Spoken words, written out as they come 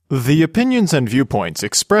The opinions and viewpoints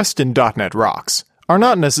expressed in .NET Rocks are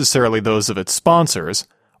not necessarily those of its sponsors,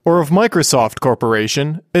 or of Microsoft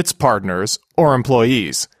Corporation, its partners, or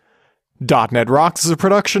employees. .NET Rocks is a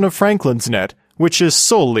production of Franklin's Net, which is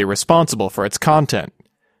solely responsible for its content.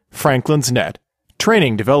 Franklin's Net,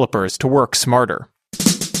 training developers to work smarter.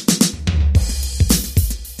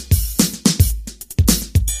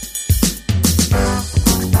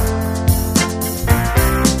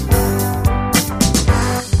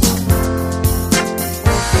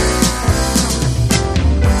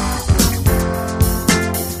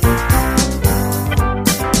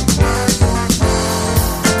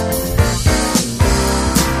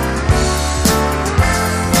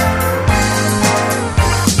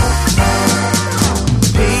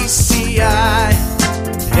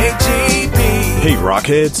 Hey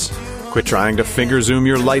Rockheads, quit trying to finger zoom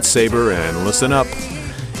your lightsaber and listen up.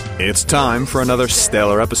 It's time for another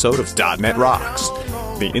stellar episode of .NET Rocks,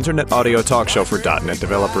 the internet audio talk show for .NET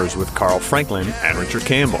developers with Carl Franklin and Richard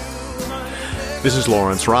Campbell. This is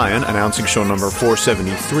Lawrence Ryan announcing show number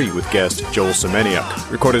 473 with guest Joel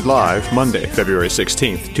Semeniuk, recorded live Monday, February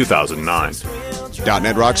 16th, 2009.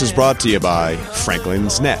 .NET Rocks is brought to you by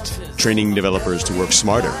Franklin's Net, training developers to work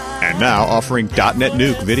smarter, and now offering .NET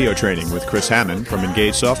Nuke video training with Chris Hammond from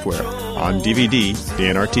Engage Software on DVD,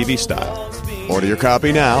 DNR-TV style. Order your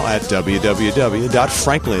copy now at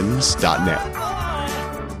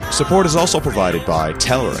www.franklins.net. Support is also provided by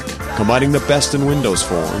Telerik, combining the best in Windows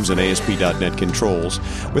forms and ASP.NET controls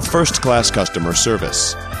with first-class customer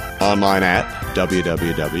service. Online at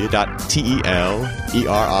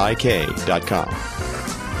www.telerik.com.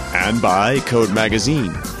 And by Code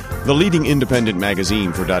Magazine, the leading independent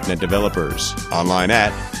magazine for .NET developers. Online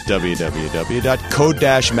at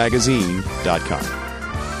www.code-magazine.com.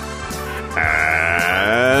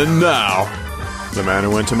 And now, the man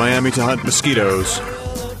who went to Miami to hunt mosquitoes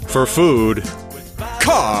for food,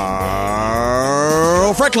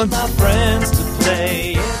 Carl Franklin.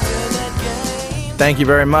 Thank you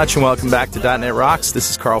very much, and welcome back to .NET Rocks.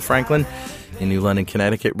 This is Carl Franklin in New London,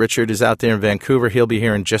 Connecticut. Richard is out there in Vancouver. He'll be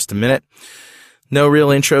here in just a minute. No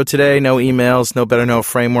real intro today, no emails, no Better Know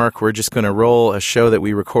framework. We're just going to roll a show that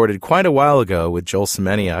we recorded quite a while ago with Joel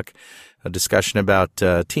Semeniuk, a discussion about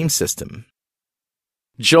Team System.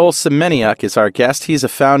 Joel Semeniuk is our guest. He's a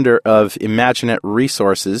founder of Imaginet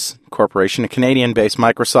Resources Corporation, a Canadian-based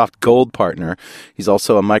Microsoft Gold partner. He's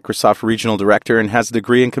also a Microsoft Regional Director and has a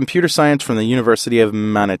degree in computer science from the University of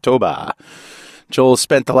Manitoba. Joel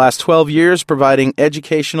spent the last 12 years providing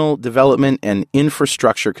educational, development, and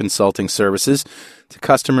infrastructure consulting services to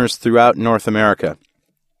customers throughout North America.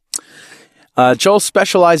 Joel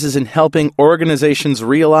specializes in helping organizations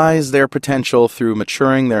realize their potential through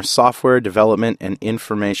maturing their software development and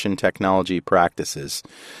information technology practices.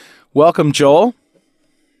 Welcome, Joel.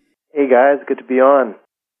 Hey, guys. Good to be on.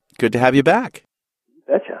 Good to have you back.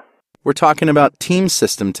 Betcha. We're talking about Team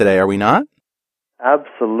System today, are we not?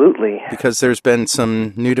 Absolutely. Because there's been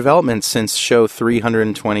some new developments since show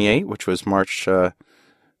 328, which was March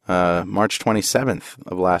 27th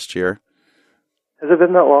of last year. Has it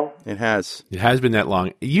been that long? It has. It has been that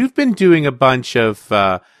long. You've been doing a bunch of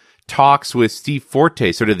talks with Steve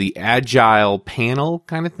Forte, sort of the agile panel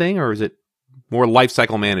kind of thing, or is it more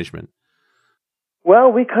lifecycle management?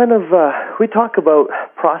 Well, we kind of we talk about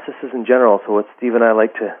processes in general. So what Steve and I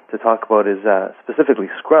like to talk about is specifically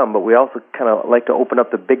Scrum, but we also kind of like to open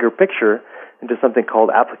up the bigger picture into something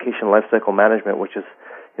called application lifecycle management, which is,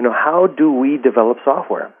 how do we develop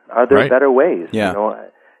software? Are there better ways? Yeah.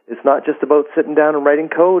 It's not just about sitting down and writing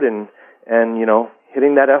code and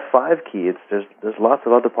hitting that F5 key. There's lots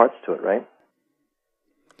of other parts to it, right?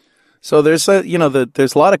 So there's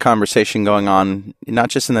there's a lot of conversation going on, not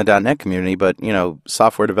just in the .NET community, but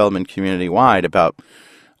software development community wide about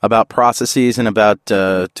processes and about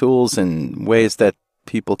tools and ways that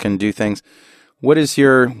people can do things. What's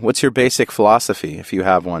your basic philosophy, if you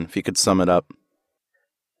have one? If you could sum it up.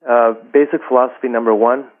 Basic philosophy number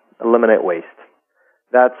one: eliminate waste.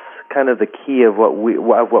 That's kind of the key of what we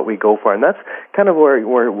go for, and that's kind of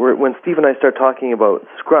where when Steve and I start talking about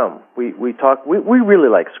Scrum, we really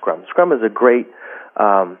like Scrum. Scrum is a great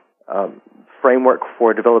framework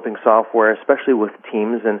for developing software, especially with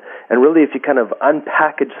teams, and really if you kind of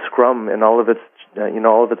unpackage Scrum in all of its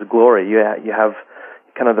all of its glory, you have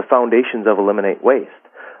kind of the foundations of eliminate waste.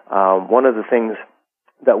 One of the things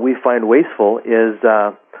that we find wasteful is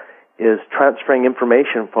transferring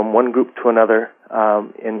information from one group to another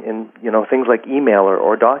in things like email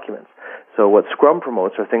or documents. So what Scrum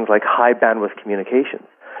promotes are things like high bandwidth communications,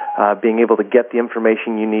 being able to get the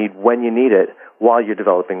information you need when you need it while you're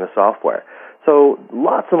developing the software. So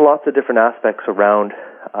lots and lots of different aspects around,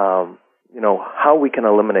 how we can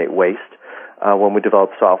eliminate waste when we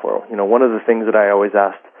develop software. One of the things that I always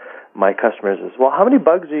ask my customers is, well, how many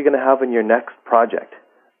bugs are you going to have in your next project?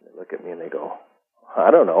 They look at me and they go,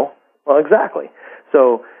 I don't know. Well, exactly.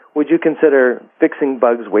 So would you consider fixing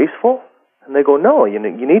bugs wasteful? And they go, no, you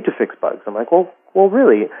need to fix bugs. I'm like, well,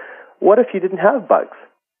 really, what if you didn't have bugs?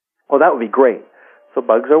 Well, that would be great. So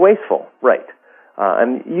bugs are wasteful, right?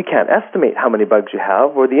 And you can't estimate how many bugs you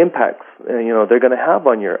have or the impacts they're going to have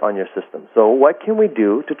on your system. So what can we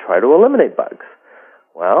do to try to eliminate bugs?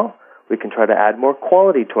 Well, we can try to add more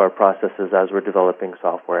quality to our processes as we're developing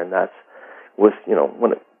software, and that's with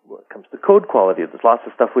when it comes to code quality, there's lots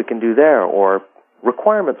of stuff we can do there, or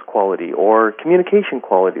requirements quality, or communication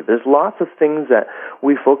quality. There's lots of things that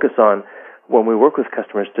we focus on when we work with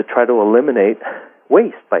customers to try to eliminate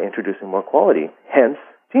waste by introducing more quality. Hence,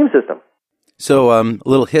 Team System. So a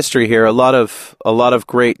little history here. A lot of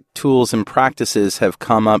great tools and practices have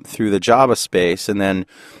come up through the Java space and then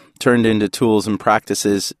turned into tools and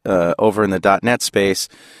practices over in the .NET space.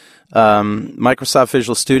 Microsoft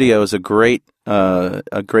Visual Studio is a great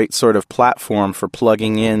sort of platform for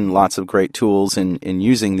plugging in lots of great tools and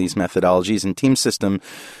using these methodologies. And Team System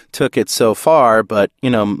took it so far, but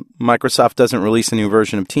Microsoft doesn't release a new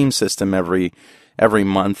version of Team System every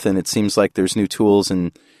month, and it seems like there's new tools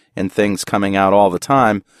and things coming out all the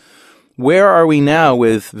time. Where are we now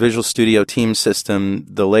with Visual Studio Team System,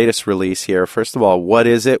 the latest release here? First of all, what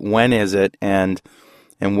is it? When is it? And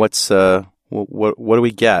what's what do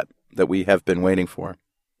we get that we have been waiting for?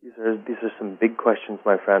 These are some big questions,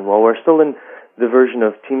 my friend. Well, we're still in the version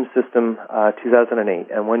of Team System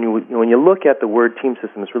 2008, and when you look at the word Team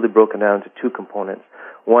System, it's really broken down into two components.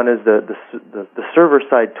 One is the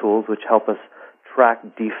server-side tools, which help us track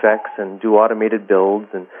defects and do automated builds,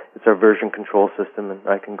 and it's our version control system, and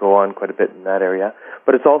I can go on quite a bit in that area.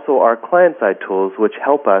 But it's also our client-side tools, which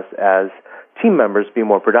help us as team members be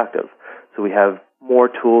more productive. So we have more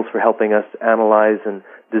tools for helping us analyze and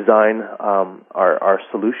design our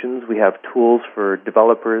solutions. We have tools for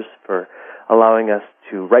developers for allowing us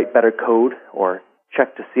to write better code or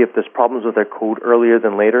check to see if there's problems with our code earlier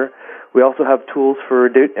than later. We also have tools for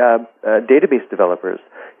database developers,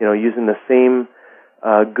 using the same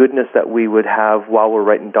goodness that we would have while we're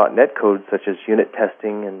writing .NET code, such as unit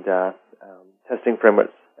testing and testing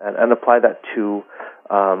frameworks, and apply that to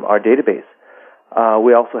our database.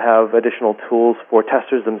 We also have additional tools for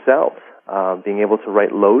testers themselves, being able to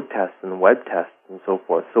write load tests and web tests and so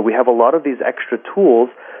forth. So we have a lot of these extra tools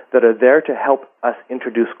that are there to help us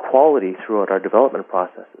introduce quality throughout our development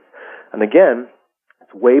processes. And again,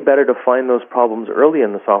 it's way better to find those problems early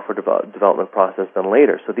in the software development process than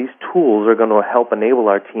later. So these tools are going to help enable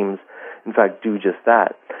our teams, in fact, do just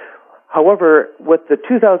that. However, with the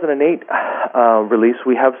 2008 release,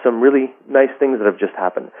 we have some really nice things that have just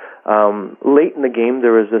happened. Late in the game,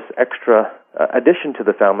 there was this extra addition to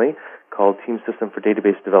the family called Team System for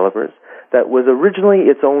Database Developers that was originally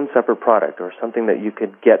its own separate product, or something that you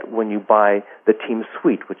could get when you buy the Team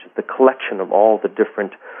Suite, which is the collection of all the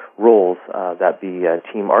different roles, that be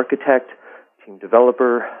Team Architect, Team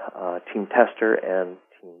Developer, Team Tester, and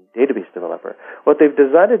Team Database Developer. What they've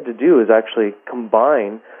decided to do is actually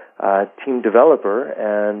combine Team Developer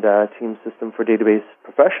and Team System for Database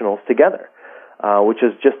Professionals together, which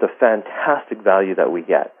is just a fantastic value that we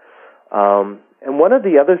get. And one of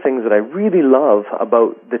the other things that I really love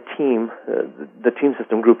about the Team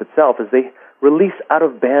System group itself is they release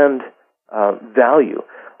out-of-band value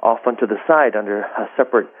off onto the side under a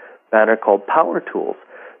separate banner called Power Tools.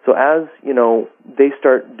 So as, they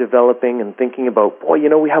start developing and thinking about,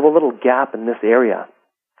 we have a little gap in this area,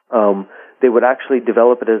 they would actually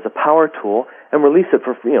develop it as a power tool and release it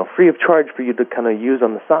for free of charge for you to kind of use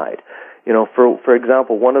on the side. For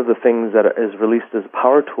example, one of the things that is released as a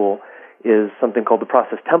power tool is something called the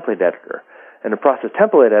Process Template Editor. And the Process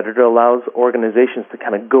Template Editor allows organizations to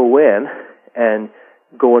kind of go in and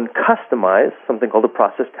customize something called a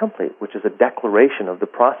process template, which is a declaration of the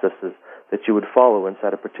processes that you would follow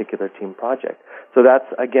inside a particular team project. So that's,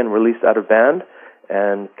 again, released out of band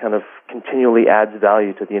and kind of continually adds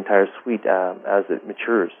value to the entire suite as it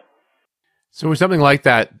matures. So with something like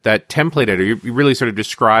that template editor, you're really sort of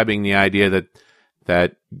describing the idea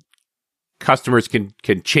that customers can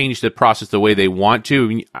change the process the way they want to. I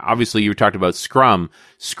mean, obviously, you talked about Scrum.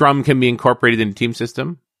 Scrum can be incorporated into Team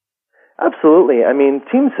System? Absolutely. I mean,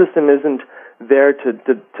 Team System isn't there to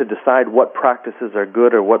decide what practices are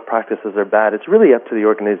good or what practices are bad. It's really up to the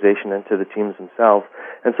organization and to the teams themselves.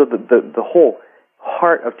 And so the whole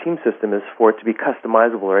heart of Team System is for it to be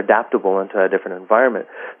customizable or adaptable into a different environment.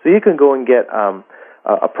 So you can go and get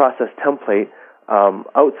a process template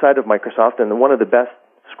outside of Microsoft. And one of the best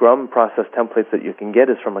Scrum process templates that you can get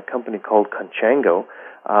is from a company called Conchango,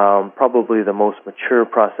 probably the most mature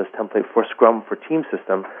process template for Scrum for Team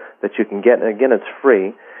System that you can get. And again, it's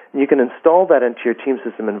free. You can install that into your team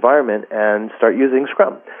system environment and start using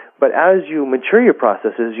Scrum. But as you mature your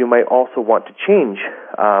processes, you might also want to change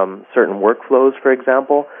certain workflows, for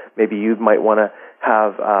example. Maybe you might want to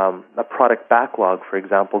have a product backlog, for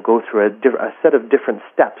example, go through a set of different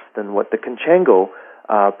steps than what the Conchango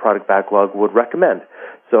product backlog would recommend.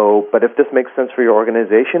 So, but if this makes sense for your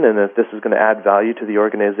organization and if this is going to add value to the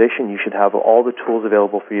organization, you should have all the tools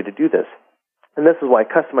available for you to do this. And this is why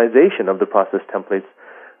customization of the process templates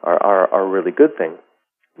are a really good thing.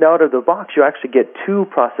 Now, out of the box, you actually get two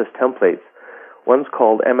process templates. One's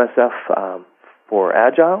called MSF for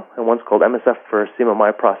Agile, and one's called MSF for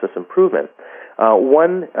CMMI Process Improvement.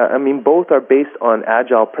 Both are based on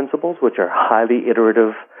Agile principles, which are highly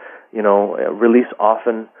iterative, release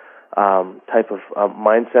often type of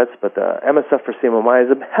mindsets. But the MSF for CMMI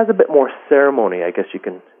has a bit more ceremony, I guess you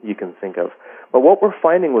can think of. But what we're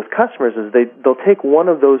finding with customers is they'll take one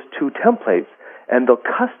of those two templates and they'll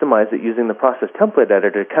customize it using the process template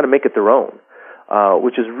editor to kind of make it their own,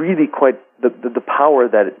 which is really quite the power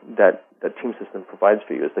that Team System provides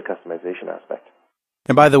for you is the customization aspect.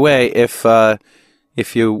 And by the way, if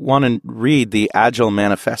you want to read the Agile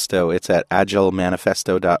Manifesto, it's at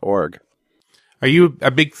agilemanifesto.org. Are you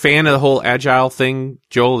a big fan of the whole Agile thing,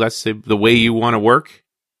 Joel? That's the way you want to work?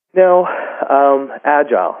 No,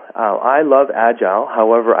 Agile. I love Agile.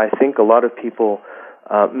 However, I think a lot of people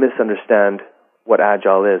misunderstand what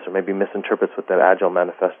Agile is, or maybe misinterprets what that Agile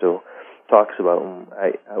Manifesto talks about.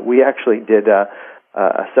 We actually did a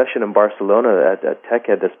session in Barcelona at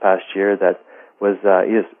TechEd this past year that was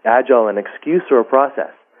is Agile an excuse or a process?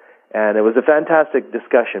 And it was a fantastic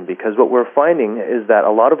discussion because what we're finding is that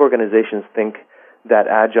a lot of organizations think that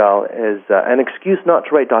Agile is an excuse not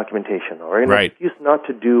to write documentation or an excuse not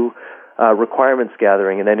to do requirements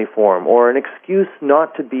gathering in any form or an excuse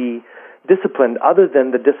not to be disciplined other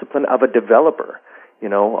than the discipline of a developer.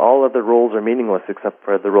 All other roles are meaningless except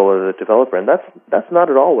for the role of the developer, and that's not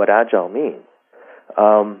at all what Agile means.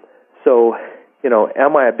 Am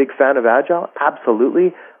I a big fan of Agile?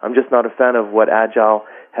 Absolutely. I'm just not a fan of what Agile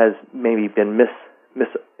has maybe been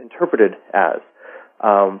misinterpreted as.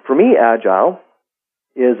 For me, Agile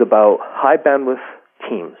is about high bandwidth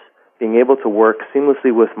teams, being able to work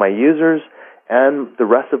seamlessly with my users and the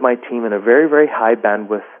rest of my team in a very, very high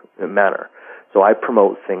bandwidth manner. So I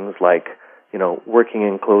promote things like, working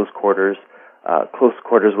in close quarters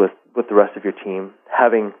with the rest of your team,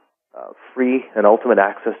 having free and ultimate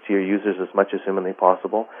access to your users as much as humanly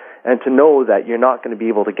possible, and to know that you're not going to be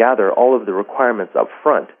able to gather all of the requirements up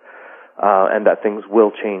front, and that things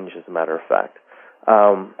will change, as a matter of fact.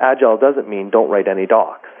 Agile doesn't mean don't write any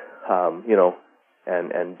docs, and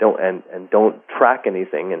don't track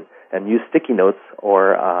anything, and use sticky notes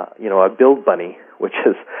or a build bunny, which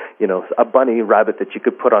is a bunny rabbit that you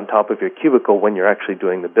could put on top of your cubicle when you're actually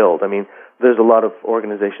doing the build. I mean, there's a lot of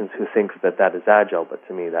organizations who think that is Agile, but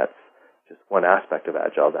to me that's just one aspect of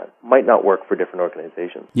Agile that might not work for different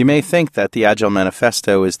organizations. You may think that the Agile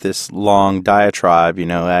Manifesto is this long diatribe,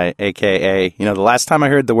 aka, the last time I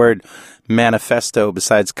heard the word manifesto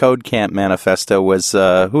besides Code Camp Manifesto was,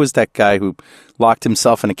 who was that guy who locked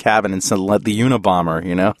himself in a cabin and let the Unabomber,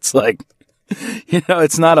 It's like,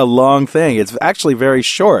 it's not a long thing. It's actually very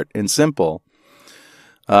short and simple.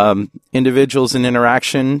 Individuals and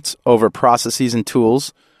interactions over processes and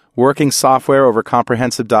tools, working software over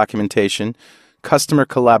comprehensive documentation, customer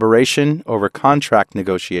collaboration over contract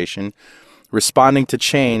negotiation, responding to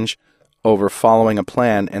change over following a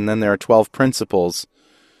plan, and then there are 12 principles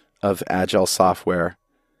of Agile software.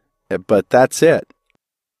 But that's it.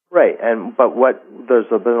 Right, but there's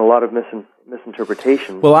been a lot of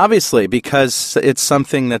misinterpretation. Well, obviously, because it's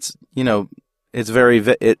something that's, it's very,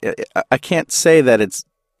 I can't say that it's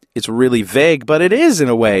really vague, but it is in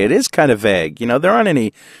a way. It is kind of vague. There aren't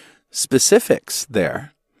any specifics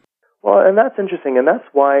there. Well, and that's interesting, and that's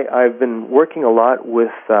why I've been working a lot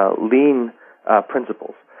with Lean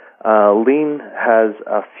principles. Lean has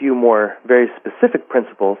a few more very specific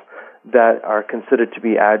principles that are considered to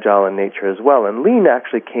be Agile in nature as well. And Lean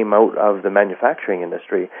actually came out of the manufacturing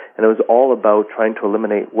industry, and it was all about trying to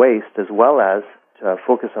eliminate waste as well as to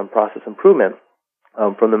focus on process improvement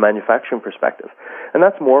from the manufacturing perspective. And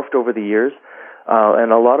that's morphed over the years,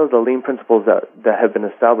 and a lot of the Lean principles that have been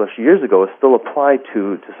established years ago still apply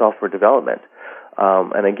to software development.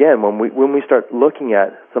 And again, when we start looking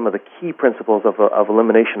at some of the key principles of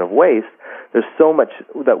elimination of waste, there's so much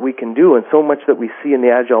that we can do and so much that we see in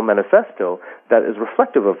the Agile Manifesto that is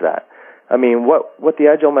reflective of that. I mean, what the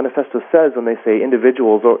Agile Manifesto says when they say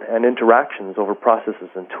individuals and interactions over processes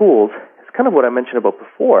and tools is kind of what I mentioned about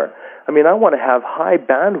before. I mean, I want to have high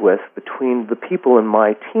bandwidth between the people in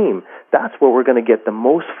my team. That's where we're going to get the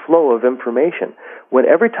most flow of information. When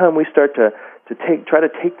every time we start to try to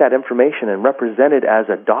take that information and represent it as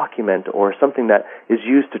a document or something that is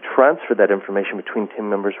used to transfer that information between team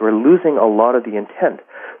members, we're losing a lot of the intent.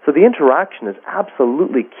 So the interaction is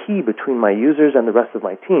absolutely key between my users and the rest of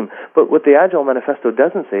my team. But what the Agile Manifesto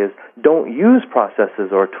doesn't say is don't use processes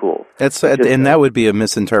or tools. And that would be a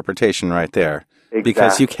misinterpretation right there. Exactly.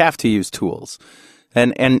 Because you have to use tools.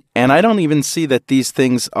 And I don't even see that these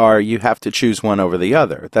things are you have to choose one over the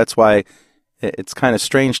other. That's why it's kind of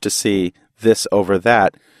strange to see this over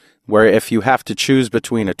that, where if you have to choose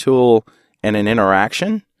between a tool and an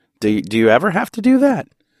interaction, do you ever have to do that?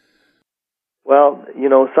 Well,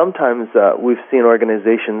 sometimes we've seen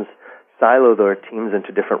organizations silo their teams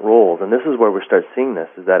into different roles, and this is where we start seeing this,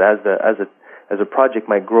 is that as a project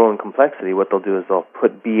might grow in complexity, what they'll do is they'll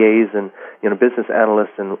put BAs and business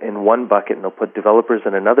analysts in one bucket, and they'll put developers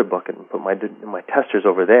in another bucket and put my testers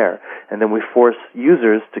over there. And then we force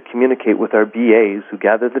users to communicate with our BAs who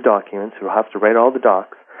gather the documents, who have to write all the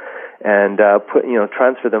docs, and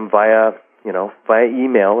transfer them via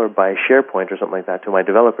email or by SharePoint or something like that to my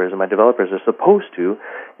developers. And my developers are supposed to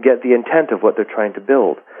get the intent of what they're trying to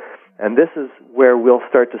build. And this is where we'll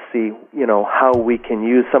start to see, how we can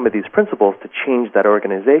use some of these principles to change that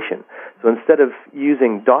organization. So instead of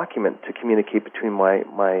using document to communicate between my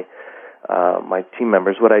team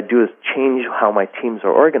members, what I do is change how my teams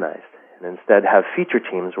are organized, and instead have feature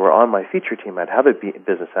teams where on my feature team I'd have a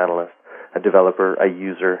business analyst, a developer, a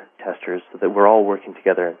user, testers, so that we're all working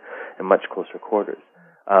together in much closer quarters.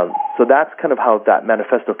 So that's kind of how that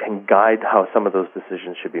manifesto can guide how some of those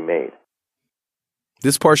decisions should be made.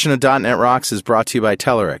 This portion of .NET Rocks is brought to you by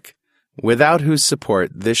Telerik, without whose support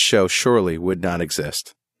this show surely would not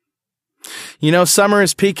exist. Summer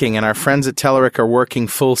is peaking and our friends at Telerik are working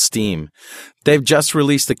full steam. They've just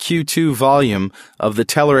released the Q2 volume of the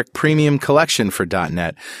Telerik Premium Collection for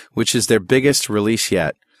 .NET, which is their biggest release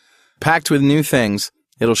yet. Packed with new things,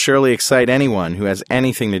 it'll surely excite anyone who has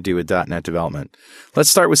anything to do with .NET development. Let's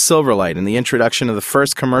start with Silverlight and the introduction of the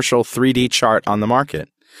first commercial 3D chart on the market.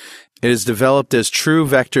 It is developed as True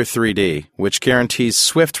Vector 3D, which guarantees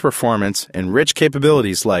swift performance and rich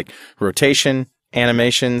capabilities like rotation,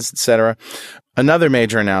 animations, etc. Another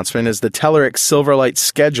major announcement is the Telerik Silverlight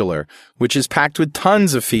Scheduler, which is packed with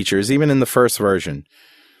tons of features, even in the first version.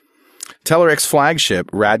 Telerik's flagship,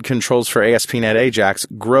 RAD Controls for ASP.NET Ajax,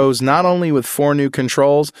 grows not only with 4 new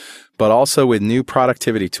controls, but also with new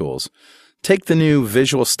productivity tools. Take the new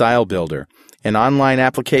Visual Style Builder, an online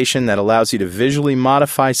application that allows you to visually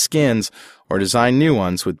modify skins or design new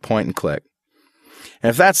ones with point and click. And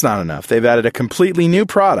if that's not enough, they've added a completely new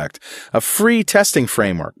product, a free testing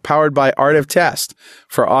framework powered by Art of Test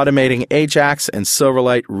for automating Ajax and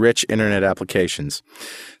Silverlight-rich internet applications.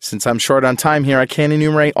 Since I'm short on time here, I can't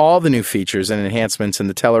enumerate all the new features and enhancements in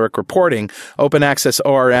the Telerik reporting, Open Access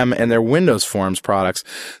ORM, and their Windows Forms products,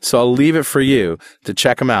 so I'll leave it for you to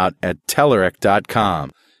check them out at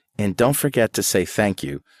Telerik.com. And don't forget to say thank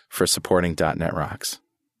you for supporting .NET Rocks.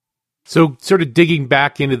 So sort of digging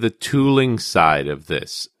back into the tooling side of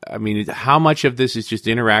this, I mean, how much of this is just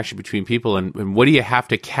interaction between people, and what do you have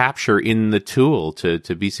to capture in the tool to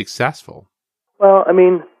be successful? Well, I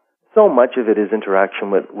mean, so much of it is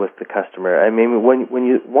interaction with the customer. I mean, when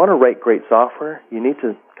you want to write great software, you need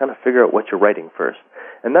to kind of figure out what you're writing first.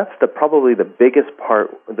 And that's probably the biggest part,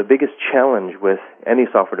 the biggest challenge with any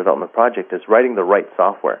software development project is writing the right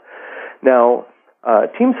software. Now,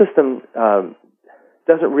 Team System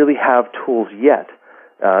doesn't really have tools yet.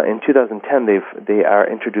 In 2010, they are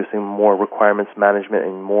introducing more requirements management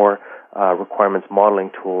and more requirements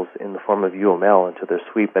modeling tools in the form of UML into their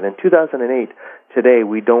suite. But in 2008, today,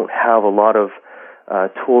 we don't have a lot of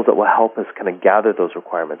tools that will help us kind of gather those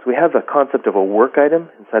requirements. We have a concept of a work item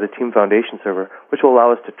inside a Team Foundation server, which will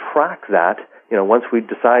allow us to track that. Once we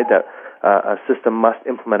decide that a system must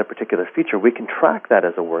implement a particular feature, we can track that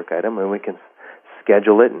as a work item, and we can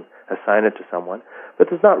schedule it and assign it to someone. But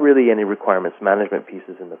there's not really any requirements management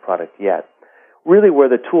pieces in the product yet. Really where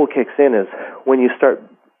the tool kicks in is when you start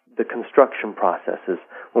the construction processes,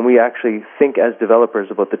 when we actually think as developers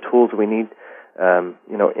about the tools we need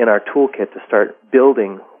in our toolkit to start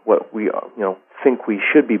building what we think we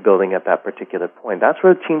should be building at that particular point. That's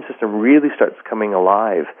where the Team System really starts coming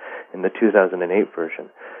alive in the 2008 version.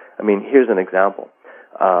 I mean, here's an example.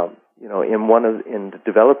 In the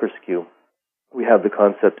developer SKU, we have the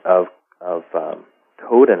concept of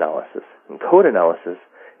code analysis. And code analysis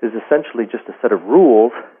is essentially just a set of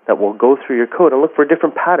rules that will go through your code and look for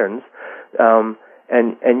different patterns.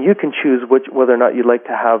 And you can choose whether or not you'd like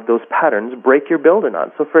to have those patterns break your build or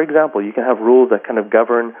not. So, for example, you can have rules that kind of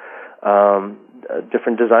govern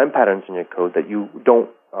different design patterns in your code that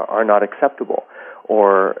are not acceptable,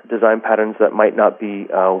 or design patterns that might not be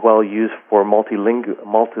well used for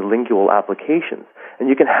multilingual applications. And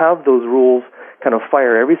you can have those rules kind of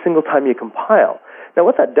fire every single time you compile. Now,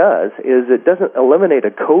 what that does is it doesn't eliminate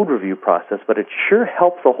a code review process, but it sure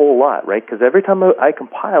helps a whole lot, right? Because every time I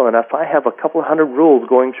compile, and if I have a couple of hundred rules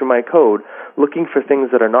going through my code looking for things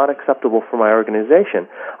that are not acceptable for my organization,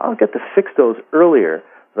 I'll get to fix those earlier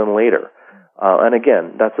than later. And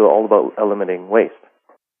again, that's all about eliminating waste.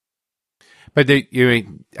 But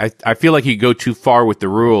I feel like you go too far with the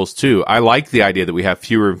rules, too. I like the idea that we have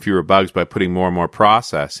fewer and fewer bugs by putting more and more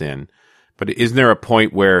process in. But isn't there a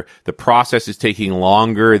point where the process is taking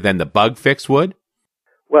longer than the bug fix would?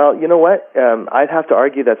 Well, you know what? I'd have to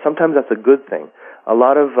argue that sometimes that's a good thing. A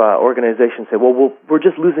lot of organizations say, well, we're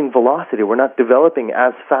just losing velocity. We're not developing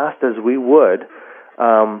as fast as we would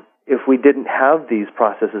if we didn't have these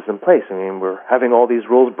processes in place. I mean, we're having all these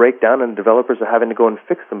rules break down, and developers are having to go and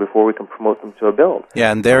fix them before we can promote them to a build.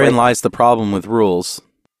 Yeah, and therein lies the problem with rules.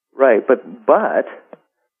 Right, but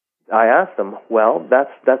I asked them, well,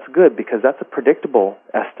 that's good because that's a predictable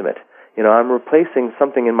estimate. You know, I'm replacing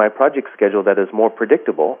something in my project schedule that is more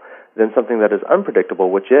predictable than something that is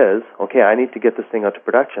unpredictable, which is, okay, I need to get this thing out to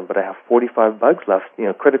production, but I have 45 bugs left,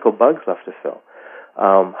 critical bugs left to fill.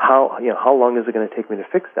 How long is it going to take me to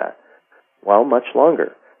fix that? Well, much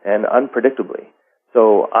longer and unpredictably.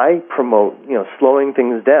 So I promote, slowing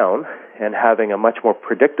things down and having a much more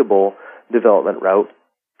predictable development route,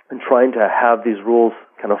 and trying to have these rules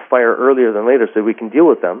kind of fire earlier than later so we can deal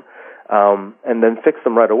with them, and then fix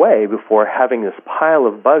them right away before having this pile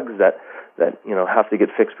of bugs that have to get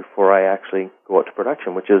fixed before I actually go out to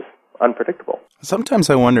production, which is unpredictable. Sometimes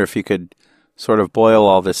I wonder if you could sort of boil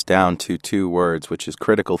all this down to two words, which is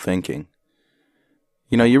critical thinking.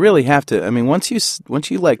 You really have to. I mean, once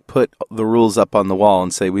you like put the rules up on the wall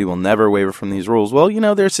and say we will never waver from these rules, well,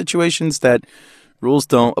 there are situations that rules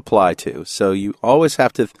don't apply to. So you always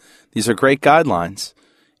have to. These are great guidelines,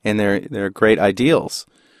 and they're great ideals.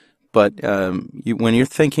 But when you're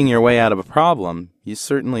thinking your way out of a problem, you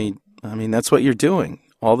certainly. I mean, that's what you're doing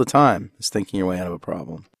all the time, is thinking your way out of a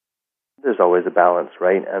problem. There's always a balance,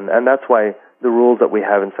 right? And that's why the rules that we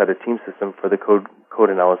have inside a team system for the code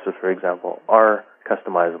analysis, for example, are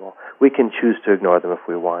customizable. We can choose to ignore them if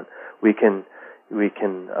we want. We can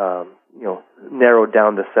narrow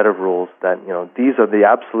down the set of rules that, these are the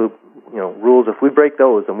absolute, rules. If we break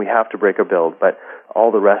those, then we have to break a build, but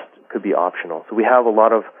all the rest could be optional. So we have a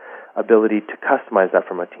lot of ability to customize that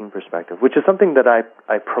from a team perspective, which is something that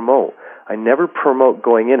I promote. I never promote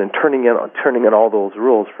going in and turning in all those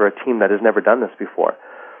rules for a team that has never done this before.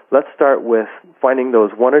 Let's start with finding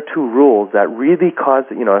those one or two rules that really cause,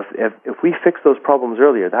 if we fix those problems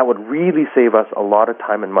earlier, that would really save us a lot of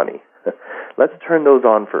time and money. Let's turn those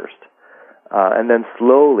on first, and then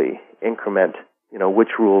slowly increment, which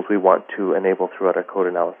rules we want to enable throughout our code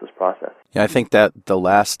analysis process. Yeah, I think that the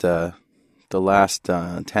last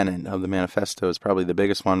tenet of the manifesto is probably the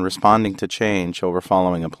biggest one: responding to change over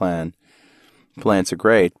following a plan. Plans are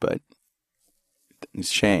great, but things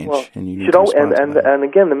change, and you need to respond to that. And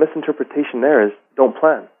again, the misinterpretation there is don't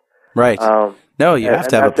plan. Right. No, you have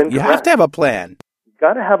to have a plan.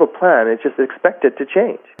 Got to have a plan. It's just expect it to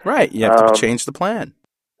change. Right. You have to change the plan.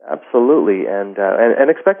 Absolutely, and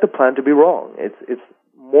expect the plan to be wrong. It's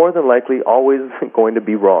more than likely always going to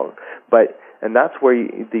be wrong. And that's where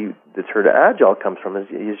the sort of agile comes from. Is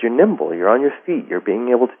you're nimble. You're on your feet. You're being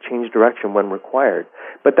able to change direction when required.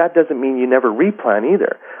 But that doesn't mean you never replan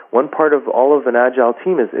either. One part of all of an agile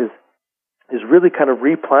team is really kind of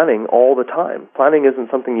replanning all the time. Planning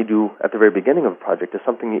isn't something you do at the very beginning of a project. It's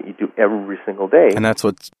something that you do every single day. And that's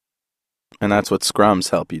what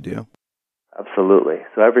scrums help you do. Absolutely.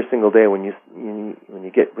 So every single day when you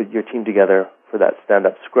get with your team together for that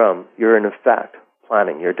stand-up scrum, you're in effect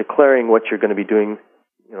planning. You're declaring what you're going to be doing,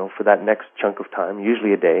 for that next chunk of time,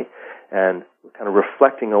 usually a day, and kind of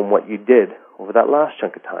reflecting on what you did over that last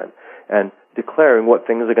chunk of time, and declaring what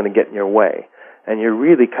things are going to get in your way. And you're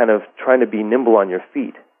really kind of trying to be nimble on your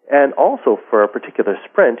feet. And also for a particular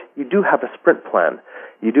sprint, you do have a sprint plan.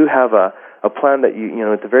 You do have a plan that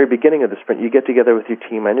at the very beginning of the sprint, you get together with your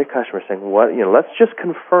team and your customer saying, let's just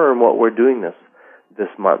confirm what we're doing this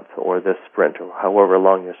month or this sprint or however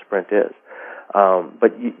long your sprint is.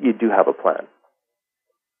 but you do have a plan.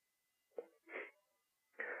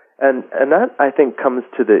 And that, I think, comes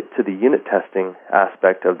to the unit testing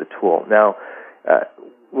aspect of the tool. Now,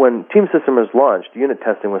 when Team System was launched, unit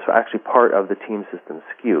testing was actually part of the Team System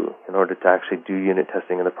SKU. In order to actually do unit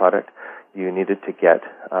testing in the product, you needed to get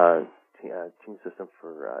Team System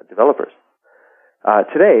for developers.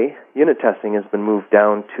 Today, unit testing has been moved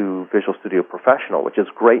down to Visual Studio Professional, which is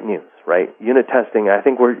great news, right? Unit testing, I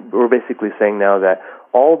think we're basically saying now that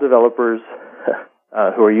all developers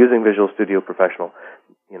who are using Visual Studio Professional,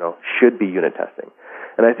 should be unit testing.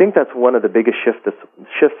 And I think that's one of the biggest shifts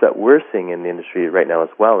that we're seeing in the industry right now as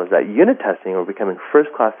well, is that unit testing are becoming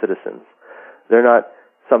first-class citizens. They're not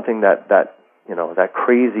something that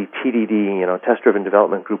crazy TDD, test-driven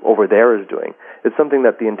development group over there is doing. It's something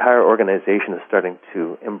that the entire organization is starting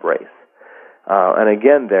to embrace. And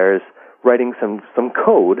again, there's writing some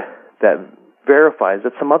code that verifies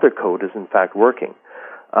that some other code is in fact working.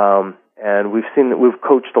 And we've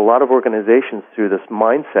coached a lot of organizations through this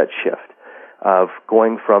mindset shift of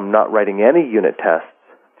going from not writing any unit tests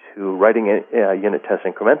to writing unit tests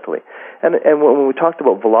incrementally. And when we talked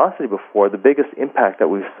about velocity before, the biggest impact that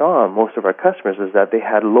we saw on most of our customers is that they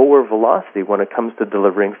had lower velocity when it comes to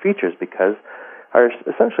delivering features, because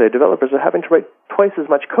essentially our developers are having to write twice as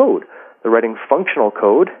much code. They're writing functional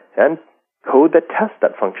code and code that tests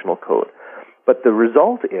that functional code. But the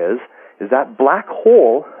result is that black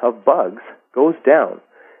hole of bugs goes down,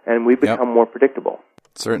 and we become more predictable.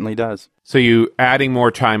 It certainly does. So you adding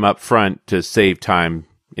more time up front to save time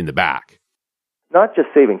in the back. Not just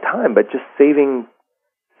saving time, but just saving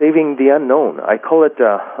the unknown. I call it,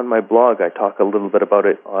 on my blog, I talk a little bit about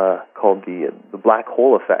it, called the black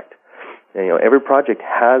hole effect. And, every project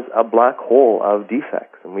has a black hole of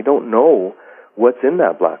defects, and we don't know what's in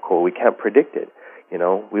that black hole. We can't predict it.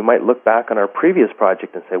 We might look back on our previous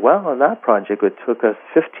project and say, well, on that project it took us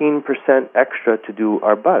 15% extra to do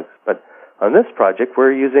our bugs. But on this project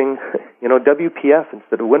we're using, WPF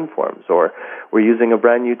instead of WinForms, or we're using a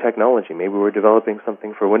brand new technology. Maybe we're developing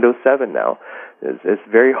something for Windows 7 now. It's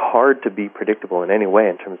very hard to be predictable in any way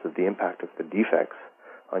in terms of the impact of the defects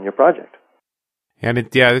on your project. And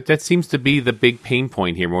that seems to be the big pain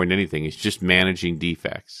point here more than anything, is just managing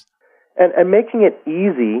defects. And making it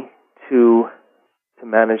easy to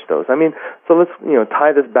manage those. So let's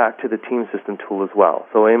tie this back to the Team System tool as well.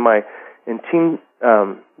 So in Team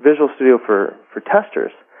Visual Studio for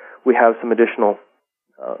testers, we have some additional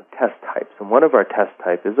test types, and one of our test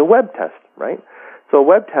type is a web test, right? So a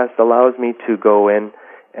web test allows me to go in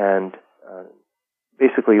and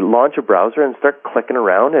basically launch a browser and start clicking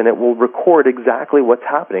around, and it will record exactly what's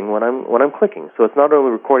happening when I'm clicking. So it's not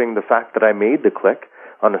only recording the fact that I made the click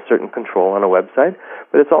on a certain control on a website,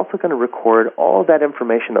 but it's also going to record all that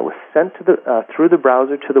information that was sent to through the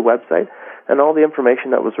browser to the website, and all the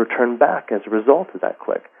information that was returned back as a result of that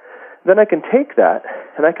click. Then I can take that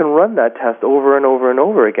and I can run that test over and over and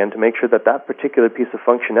over again to make sure that particular piece of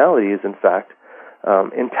functionality is in fact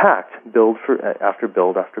intact, build after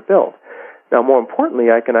build after build. Now, more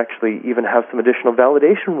importantly, I can actually even have some additional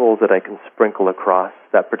validation rules that I can sprinkle across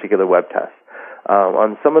that particular web test.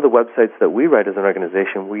 On some of the websites that we write as an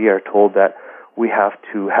organization, we are told that we have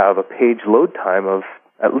to have a page load time of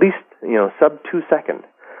at least, sub 2 seconds.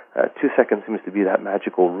 2 seconds seems to be that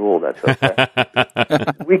magical rule. That's okay.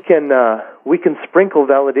 We can sprinkle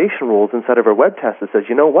validation rules inside of our web test that says,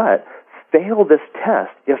 you know what, fail this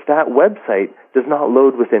test if that website does not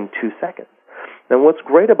load within 2 seconds. And what's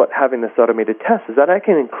great about having this automated test is that I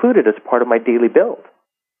can include it as part of my daily build,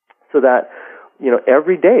 so that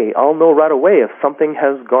every day I'll know right away if something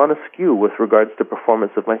has gone askew with regards to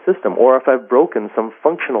performance of my system, or if I've broken some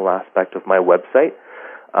functional aspect of my website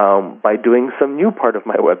by doing some new part of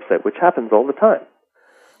my website, which happens all the time.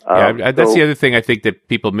 That's the other thing I think that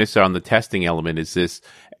people miss on the testing element, is this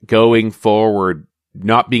going forward,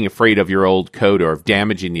 not being afraid of your old code or of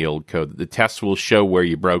damaging the old code. The tests will show where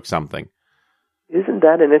you broke something. Isn't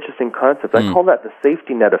that an interesting concept? I call that the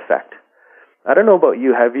safety net effect. I don't know about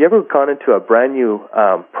you. Have you ever gone into a brand new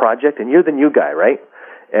project, and you're the new guy, right?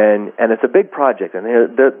 And it's a big project, and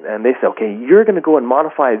they say, okay, you're going to go and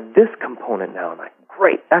modify this component now. I'm like,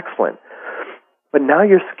 great, excellent. But now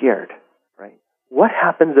you're scared, right? What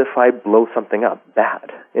happens if I blow something up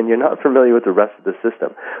bad, and you're not familiar with the rest of the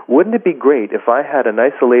system? Wouldn't it be great if I had an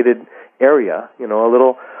isolated area,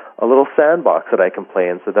 a little sandbox that I can play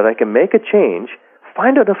in, so that I can make a change,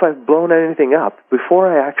 find out if I've blown anything up before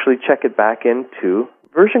I actually check it back into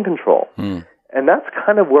version control. And that's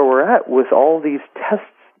kind of where we're at with all these tests,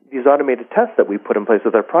 these automated tests that we put in place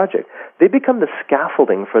with our project, they become the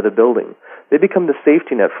scaffolding for the building. They become the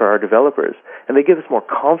safety net for our developers, and they give us more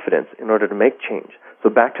confidence in order to make change. So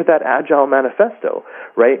back to that Agile manifesto,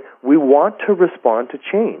 right? We want to respond to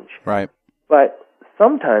change. Right. But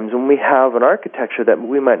sometimes when we have an architecture that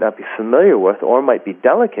we might not be familiar with or might be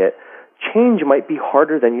delicate, change might be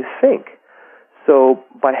harder than you think. So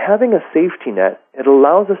by having a safety net, it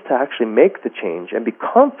allows us to actually make the change and be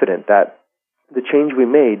confident that the change we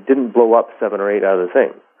made didn't blow up 7 or 8 other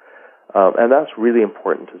things. And that's really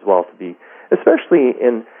important as well to be, especially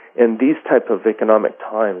in these type of economic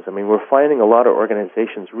times. I mean, we're finding a lot of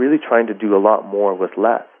organizations really trying to do a lot more with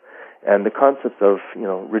less. And the concepts of,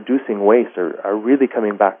 reducing waste are really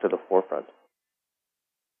coming back to the forefront.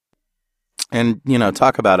 And,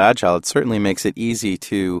 talk about Agile, it certainly makes it easy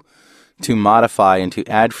to modify and to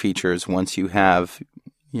add features once you have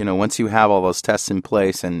all those tests in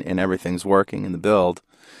place and everything's working in the build,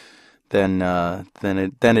 than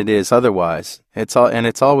it is otherwise. It's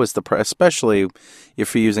always especially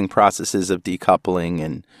if you're using processes of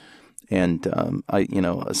decoupling and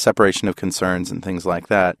a separation of concerns and things like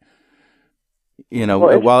that.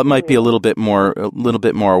 While it might be a little bit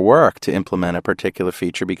more work to implement a particular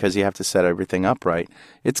feature because you have to set everything up right,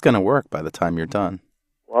 it's going to work by the time you're done.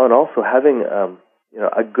 Well, and also having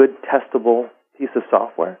a good testable piece of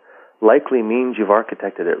software likely means you've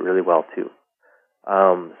architected it really well too.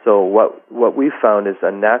 So what we've found is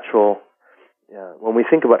a natural, when we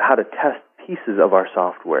think about how to test pieces of our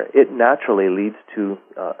software, it naturally leads to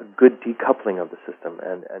a good decoupling of the system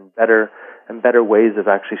and better ways of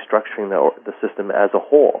actually structuring the system as a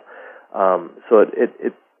whole. So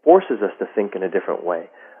it forces us to think in a different way,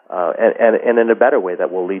 and in a better way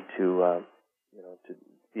that will lead to to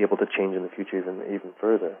be able to change in the future even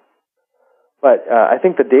further. But I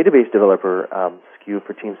think the database developer SKU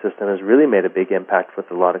for Team System has really made a big impact with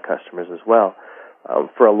a lot of customers as well.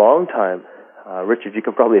 For a long time, Richard, you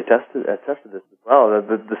can probably attest to this as well.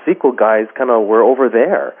 The SQL guys kind of were over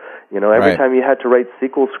there. Every time you had to write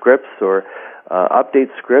SQL scripts or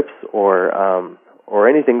update scripts or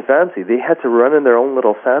anything fancy, they had to run in their own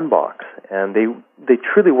little sandbox, and they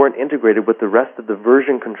truly weren't integrated with the rest of the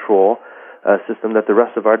version control system that the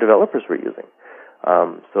rest of our developers were using.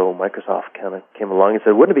 So Microsoft kind of came along and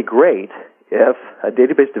said, wouldn't it be great if a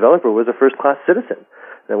database developer was a first-class citizen?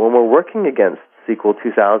 That when we're working against SQL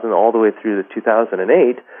 2000 all the way through to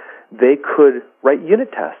 2008, they could write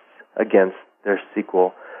unit tests against their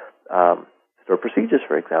SQL store procedures,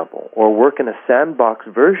 for example, or work in a sandbox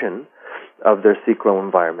version of their SQL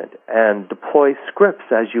environment and deploy scripts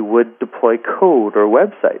as you would deploy code or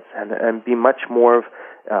websites and be much more of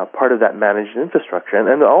part of that managed infrastructure,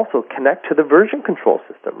 and also connect to the version control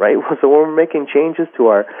system, right? So when we're making changes to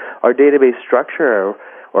our database structure,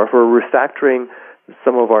 or if we're refactoring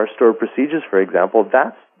some of our stored procedures, for example,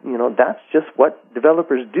 that's just what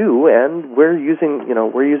developers do, and we're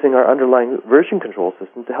using our underlying version control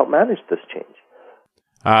system to help manage this change.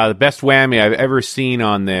 The best whammy I've ever seen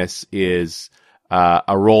on this is a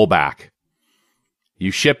rollback.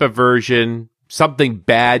 You ship a version, something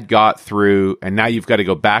bad got through, and now you've got to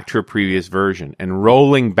go back to a previous version. And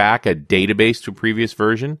rolling back a database to a previous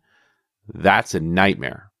version, that's a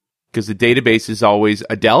nightmare. Because the database is always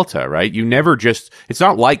a delta, right? You never it's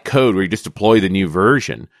not like code where you just deploy the new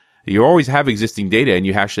version. You always have existing data, and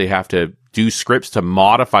you actually have to do scripts to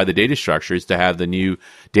modify the data structures to have the new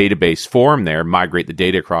database form there, migrate the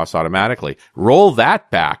data across automatically. Roll that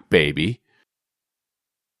back, baby.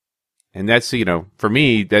 And that's, for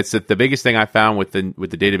me, that's the biggest thing I found with the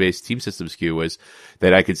database Team System SKU was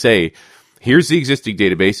that I could say, here's the existing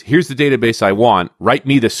database, here's the database I want, write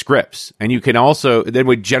me the scripts. And you can also, then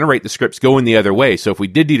we generate the scripts going the other way. So if we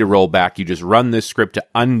did need a rollback, you just run this script to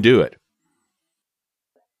undo it.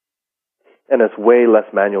 And it's way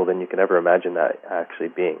less manual than you can ever imagine that actually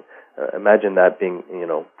being. Imagine that being,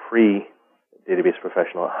 pre-database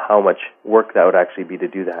professional, how much work that would actually be to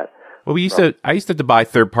do that. Well, I used to have to buy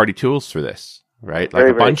third-party tools for this, right? Like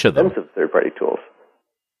a bunch of them. Very expensive third-party tools.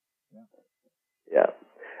 Yeah.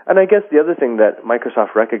 And I guess the other thing that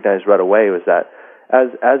Microsoft recognized right away was that as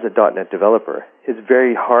a .NET developer, it's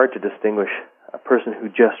very hard to distinguish a person who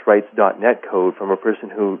just writes .NET code from a person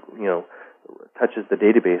who, touches the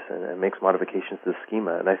database and makes modifications to the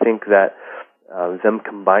schema. And I think that them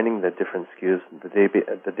combining the different SKUs,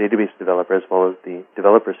 the database developer as well as the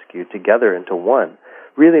developer SKU together into one,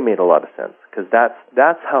 really made a lot of sense, because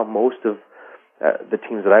that's how most of the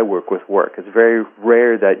teams that I work with work. It's very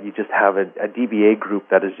rare that you just have a DBA group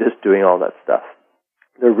that is just doing all that stuff.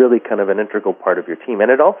 they're really kind of an integral part of your team.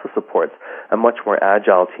 And it also supports a much more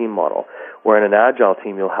agile team model, where in an agile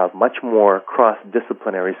team you'll have much more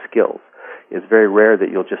cross-disciplinary skills. It's very rare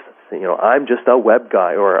that you'll just say, I'm just a web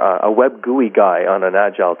guy or a web GUI guy on an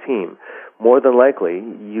agile team. More than likely,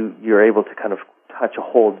 you're able to kind of touch a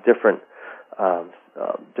whole different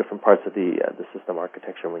parts of the system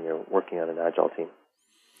architecture when you're working on an agile team.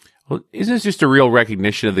 Well, isn't this just a real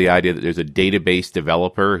recognition of the idea that there's a database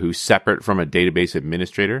developer who's separate from a database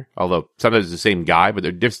administrator? Although sometimes it's the same guy, but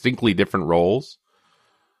they're distinctly different roles.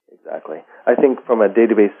 Exactly. I think from a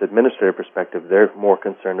database administrator perspective, they're more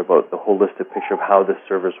concerned about the holistic picture of how the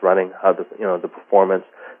server's running, how the performance,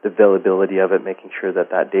 the availability of it, making sure that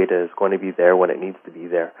data is going to be there when it needs to be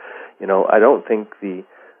there. I don't think the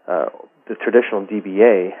traditional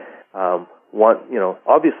DBA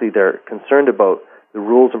obviously they're concerned about the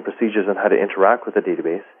rules and procedures on how to interact with the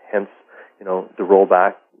database, hence, the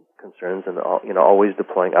rollback concerns and, always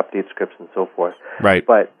deploying update scripts and so forth. Right.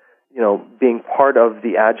 But, being part of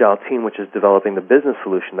the agile team, which is developing the business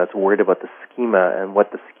solution, that's worried about the schema and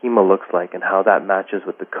what the schema looks like and how that matches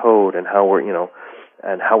with the code and how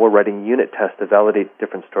we're writing unit tests to validate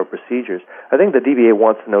different stored procedures. I think the DBA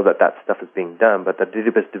wants to know that stuff is being done, but the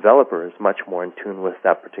database developer is much more in tune with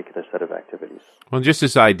that particular set of activities. Well, just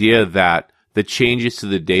this idea that the changes to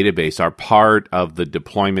the database are part of the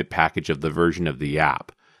deployment package of the version of the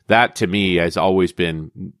app. That, to me, has always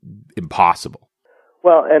been impossible.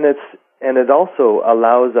 Well, and it also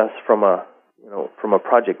allows us from a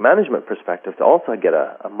project management perspective to also get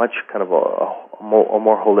a much kind of a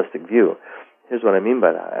more holistic view. Here's what I mean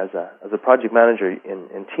by that. As a project manager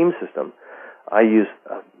in Team System, I use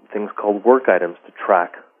things called work items to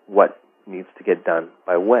track what needs to get done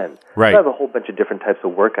by when. Right. I have a whole bunch of different types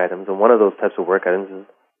of work items, and one of those types of work items is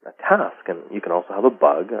a task, and you can also have a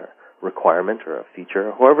bug or requirement or a feature,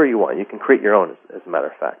 or however you want. You can create your own, as a matter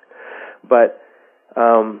of fact. But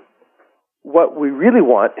what we really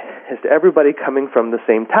want is everybody coming from the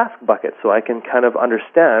same task bucket, so I can kind of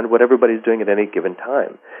understand what everybody's doing at any given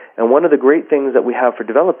time. And one of the great things that we have for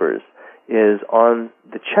developers is on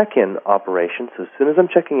the check-in operation. So as soon as I'm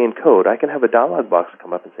checking in code, I can have a dialog box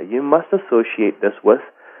come up and say, you must associate this with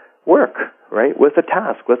work, right? With a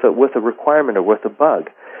task, with a requirement, or with a bug.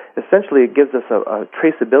 Essentially, it gives us a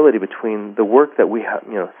traceability between the work that we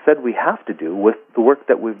said we have to do with the work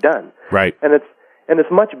that we've done. Right. And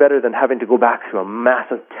it's much better than having to go back to a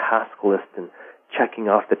massive task list and checking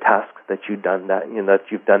off the tasks that you've done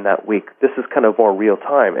that week. This is kind of more real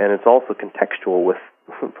time, and it's also contextual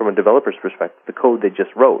from a developer's perspective, the code they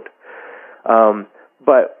just wrote.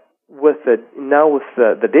 But with the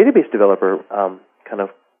database developer kind of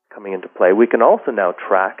coming into play, we can also now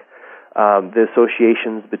track the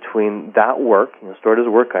associations between that work, stored as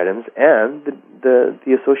work items, and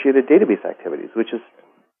the associated database activities, which is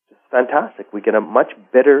fantastic. We get a much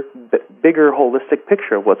bigger holistic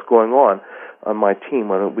picture of what's going on my team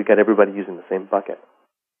when we get everybody using the same bucket.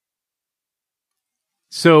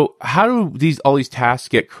 So how do all these tasks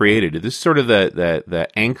get created? Is this sort of the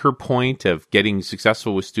anchor point of getting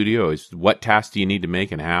successful with Studio? Is what tasks do you need to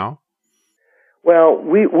make and how? Well,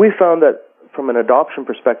 we found that from an adoption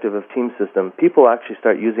perspective of Team System, people actually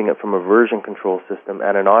start using it from a version control system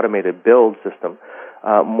and an automated build system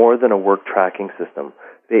more than a work tracking system.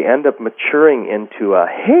 They end up maturing into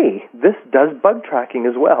hey, this does bug tracking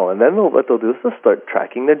as well. And then what they'll do is they'll start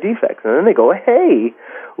tracking their defects. And then they go, hey,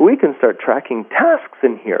 we can start tracking tasks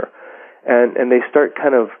in here. And they start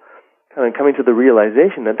kind of coming to the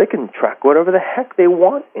realization that they can track whatever the heck they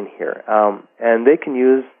want in here. And they can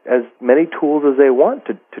use as many tools as they want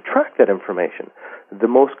to track that information. The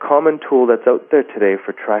most common tool that's out there today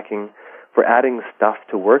for adding stuff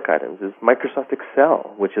to work items is Microsoft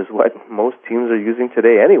Excel, which is what most teams are using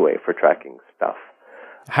today anyway for tracking stuff.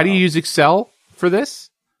 How do you use Excel for this?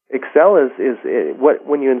 Excel is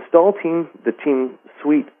when you install the Team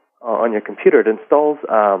Suite on your computer, it installs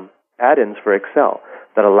add-ins for Excel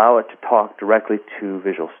that allow it to talk directly to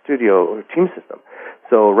Visual Studio or Team System.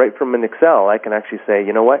 So right from an Excel, I can actually say,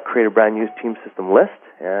 you know what, create a brand new Team System list,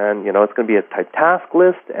 and it's going to be a type task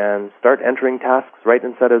list, and start entering tasks right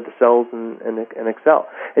inside of the cells in Excel.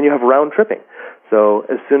 And you have round tripping. So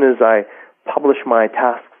as soon as I publish my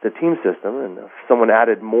tasks to Team System, and if someone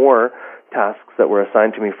added more tasks that were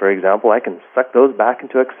assigned to me, for example, I can suck those back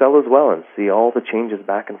into Excel as well and see all the changes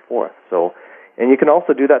back and forth. And you can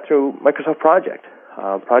also do that through Microsoft Project.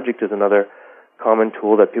 Project is another common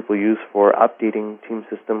tool that people use for updating Team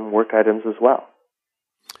System work items as well.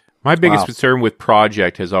 My biggest concern with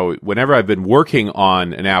Project has always, whenever I've been working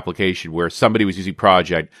on an application where somebody was using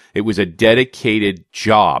Project, it was a dedicated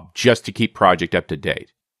job just to keep Project up to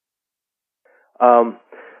date.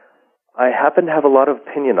 I happen to have a lot of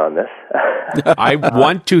opinion on this. I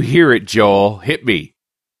want to hear it, Joel. Hit me.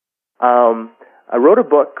 I wrote a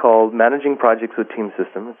book called Managing Projects with Team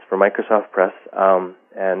System. It's for Microsoft Press,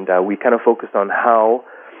 and we kind of focused on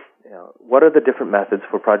what are the different methods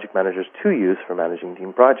for project managers to use for managing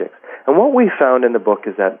team projects. And what we found in the book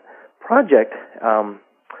is that project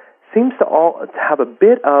seems to all have a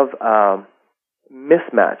bit of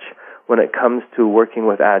mismatch when it comes to working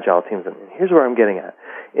with agile teams. And here's where I'm getting at.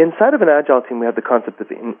 Inside of an agile team, we have the concept of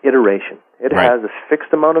iteration. It Right. has a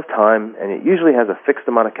fixed amount of time, and it usually has a fixed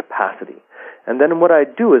amount of capacity. And then what I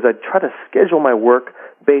do is I try to schedule my work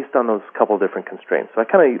based on those couple different constraints. So I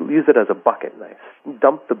kind of use it as a bucket. And I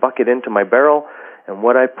dump the bucket into my barrel, and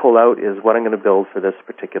what I pull out is what I'm going to build for this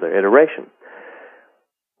particular iteration.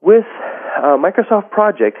 With Microsoft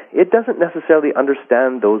Project, it doesn't necessarily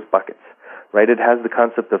understand those buckets, right? It has the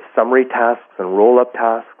concept of summary tasks and roll-up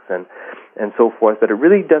tasks and so forth, but it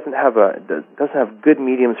really doesn't have good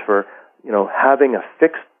mediums for having a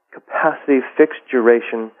fixed capacity, fixed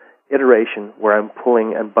duration iteration where I'm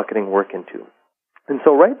pulling and bucketing work into. And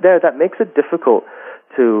so right there, that makes it difficult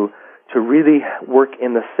to really work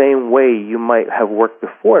in the same way you might have worked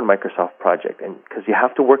before in Microsoft Project, and because you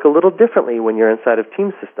have to work a little differently when you're inside of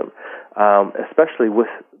Team System, especially with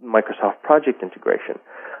Microsoft Project integration.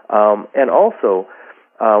 And also,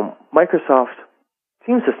 Microsoft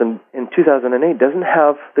Team System in 2008 doesn't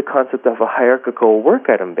have the concept of a hierarchical work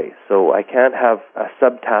item base. So I can't have a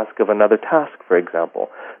subtask of another task, for example.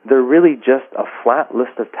 They're really just a flat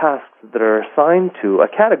list of tasks that are assigned to a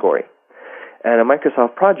category. And a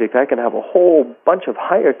Microsoft Project, I can have a whole bunch of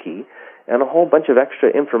hierarchy and a whole bunch of extra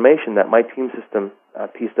information that my Team System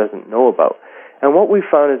piece doesn't know about. And what we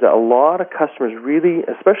found is that a lot of customers really,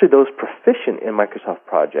 especially those proficient in Microsoft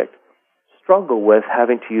Project, struggle with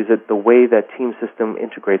having to use it the way that Team System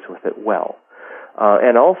integrates with it well.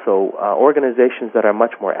 And also, organizations that are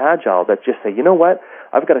much more agile that just say, you know what,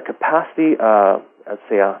 I've got a capacity, let's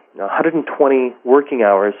say 120 working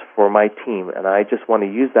hours for my team, and I just want to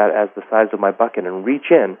use that as the size of my bucket and reach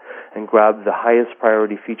in and grab the highest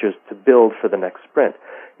priority features to build for the next sprint.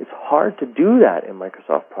 It's hard to do that in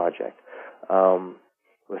Microsoft Project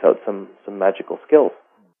without some magical skills.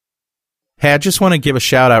 Hey, I just want to give a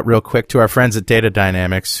shout out real quick to our friends at Data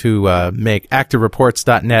Dynamics who make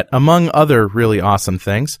ActiveReports.net, among other really awesome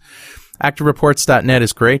things. ActiveReports.net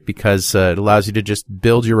is great because it allows you to just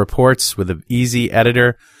build your reports with an easy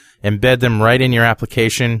editor, embed them right in your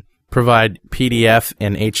application, provide PDF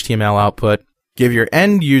and HTML output, give your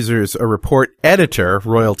end users a report editor,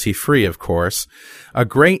 royalty-free of course, a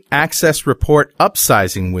great access report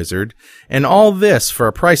upsizing wizard, and all this for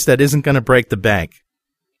a price that isn't going to break the bank.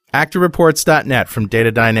 ActiveReports.net from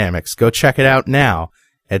Data Dynamics. Go check it out now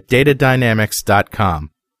at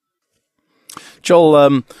datadynamics.com.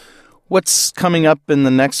 Joel, what's coming up in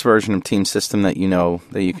the next version of Team System that you know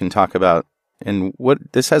that you can talk about? And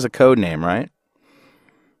this has a code name, right?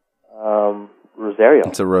 Rosario.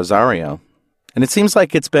 It's a Rosario. And it seems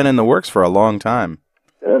like it's been in the works for a long time.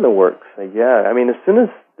 It's been in the works, yeah. I mean, as soon as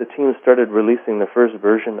the team started releasing the first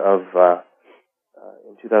version of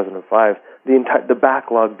in 2005, the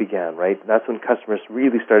backlog began, right? That's when customers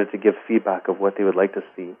really started to give feedback of what they would like to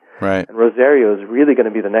see. Right. And Rosario is really going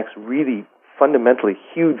to be the next really fundamentally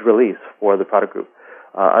huge release for the product group.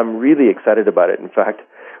 I'm really excited about it. In fact,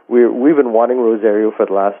 we've been wanting Rosario for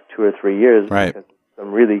the last 2 or 3 years. Right. Because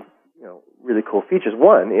some really cool features.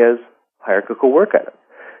 One is hierarchical work items,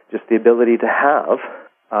 just the ability to have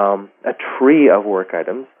a tree of work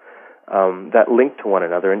items that link to one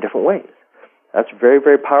another in different ways. That's a very,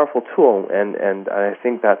 very powerful tool, and I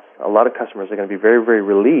think that a lot of customers are going to be very, very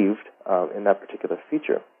relieved in that particular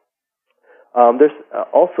feature. There's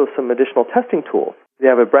also some additional testing tools. They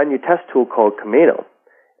have a brand new test tool called Kameno,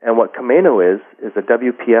 and what Kameno is a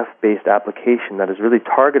WPF-based application that is really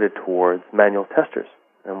targeted towards manual testers.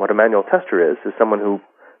 And what a manual tester is someone who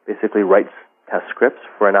basically writes test scripts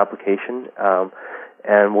for an application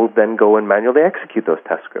and will then go and manually execute those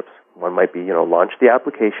test scripts. One might be, launch the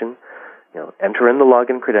application, enter in the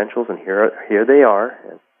login credentials, and here they are.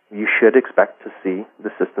 You should expect to see the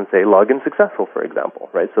system say login successful, for example,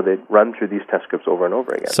 right? So they run through these test scripts over and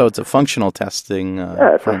over again. So it's a functional testing.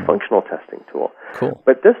 It's a functional testing tool. Cool.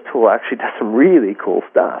 But this tool actually does some really cool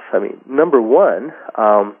stuff. I mean, number one,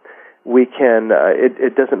 we can.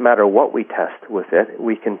 It doesn't matter what we test with it.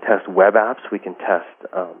 We can test web apps. We can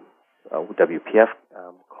test WPF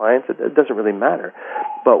clients. It doesn't really matter.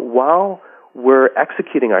 But while we're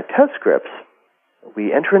executing our test scripts,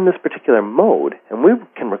 we enter in this particular mode, and we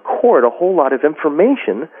can record a whole lot of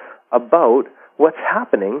information about what's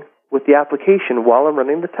happening with the application while I'm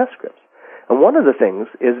running the test scripts. And one of the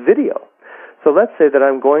things is video. So let's say that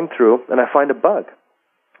I'm going through and I find a bug.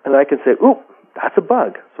 And I can say, ooh, that's a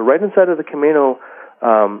bug. So right inside of the Camino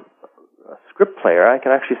script player, I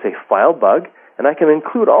can actually say File Bug, and I can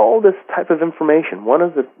include all this type of information. One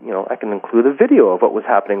is I can include a video of what was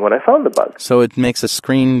happening when I found the bug. So it makes a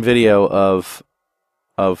screen video of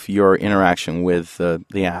your interaction with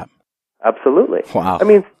the app. Absolutely. Wow. I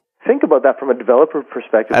mean, think about that from a developer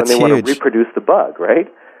perspective. That's when they want huge. to reproduce the bug, right?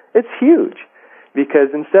 It's huge. Because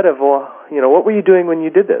instead of, what were you doing when you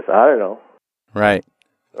did this? I don't know. Right.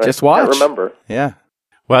 Right? Just watch. Can't remember. Yeah.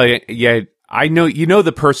 Well, yeah, I know,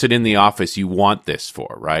 the person in the office you want this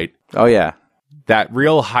for, right? Oh, yeah. That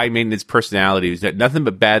real high maintenance personality who's got nothing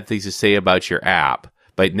but bad things to say about your app,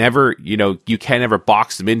 but never, you can't ever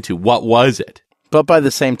box them into what was it. But by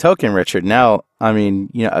the same token, Richard, now, I mean,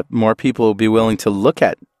 more people will be willing to look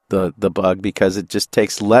at the bug because it just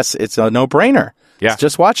takes less. It's a no-brainer. Yeah.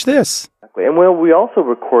 Just watch this. Exactly. And we also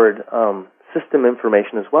record system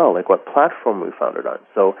information as well, like what platform we found it on.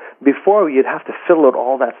 So before, you'd have to fill out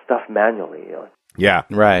all that stuff manually. Yeah.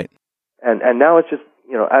 Right. And now it's just,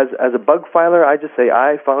 as a bug filer, I just say,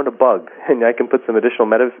 I found a bug, and I can put some additional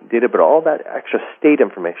metadata, but all that extra state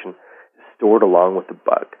information is stored along with the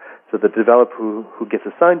bug. So the developer who gets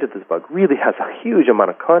assigned to this bug really has a huge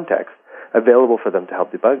amount of context available for them to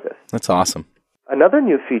help debug this. That's awesome. Another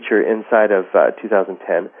new feature inside of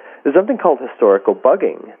 2010 is something called historical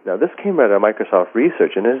bugging. Now, this came out of Microsoft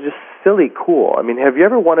Research, and it's just silly cool. I mean, have you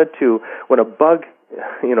ever wanted to, when a bug,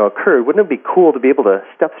 occurred, wouldn't it be cool to be able to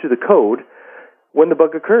step through the code when the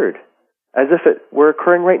bug occurred, as if it were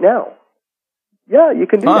occurring right now? Yeah, you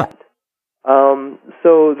can do that.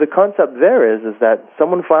 So the concept there is that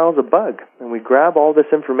someone files a bug, and we grab all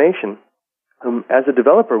this information. As a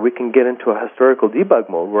developer, we can get into a historical debug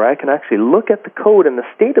mode where I can actually look at the code and the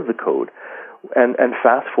state of the code, and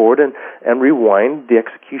fast forward and rewind the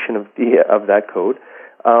execution of that code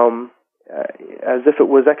as if it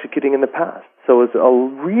was executing in the past. So it's a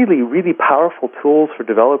really, really powerful tools for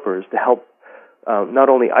developers to help not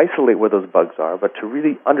only isolate where those bugs are, but to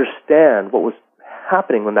really understand what was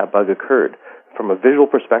happening when that bug occurred from a visual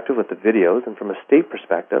perspective with the videos and from a state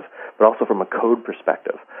perspective, but also from a code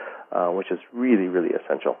perspective, which is really, really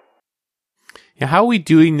essential. Yeah, how are we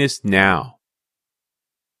doing this now?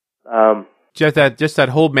 Just that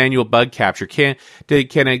whole manual bug capture. Can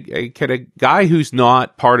a guy who's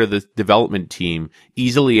not part of the development team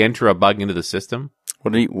easily enter a bug into the system?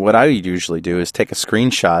 What I usually do is take a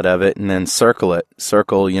screenshot of it and then circle it.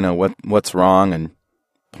 Circle, what's wrong, and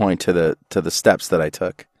point to the steps that I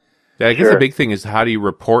took. Yeah, I guess the big thing is, how do you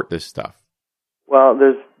report this stuff? Well,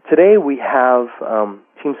 today we have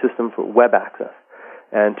Team System for Web Access,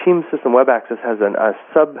 and Team System Web Access has a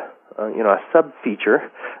sub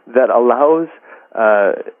feature that allows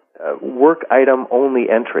work item only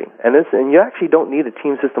entry, and you actually don't need a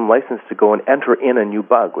Team System license to go and enter in a new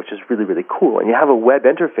bug, which is really, really cool. And you have a web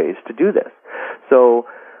interface to do this. So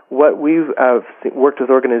what we've worked with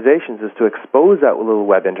organizations is to expose that little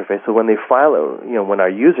web interface, so when they file, when our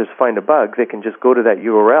users find a bug, they can just go to that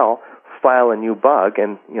URL, file a new bug,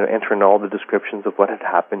 and enter in all the descriptions of what had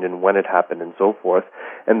happened and when it happened and so forth,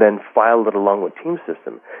 and then file it along with Team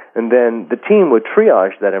System. And then the team would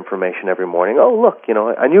triage that information every morning. Oh, look,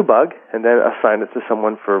 a new bug, and then assign it to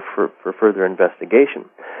someone for further investigation.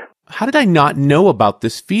 How did I not know about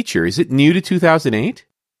this feature? Is it new to 2008?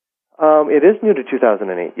 It is new to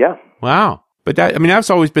 2008, yeah. Wow. But that's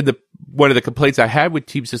always been one of the complaints I had with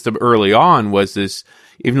Team System early on was this: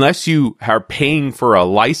 unless you are paying for a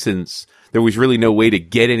license, there was really no way to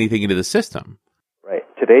get anything into the system. Right.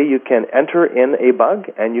 Today you can enter in a bug,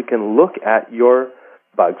 and you can look at your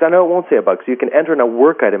bugs. I know it won't say a bug, so you can enter in a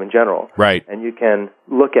work item in general. Right. And you can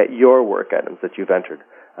look at your work items that you've entered.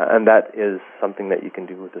 And that is something that you can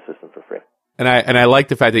do with the system for free. And I like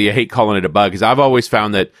the fact that you hate calling it a bug, because I've always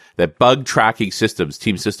found that bug tracking systems,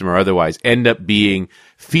 Team System or otherwise, end up being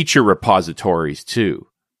feature repositories too.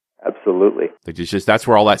 Absolutely. That's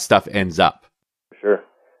where all that stuff ends up. Sure.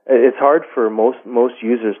 It's hard for most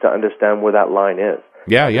users to understand where that line is.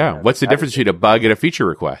 Yeah. What's the difference between a bug and a feature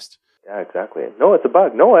request? Yeah, exactly. No, it's a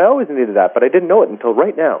bug. No, I always needed that, but I didn't know it until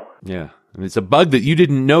right now. Yeah. And it's a bug that you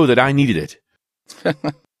didn't know that I needed it. That's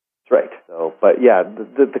right. So, but yeah,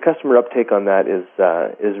 the customer uptake on that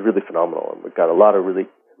is really phenomenal. And we've got a lot of really,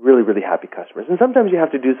 really, really happy customers. And sometimes you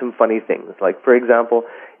have to do some funny things. Like, for example,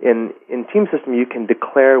 in Team System, you can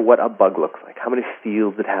declare what a bug looks like, how many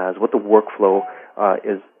fields it has, what the workflow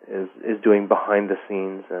is doing behind the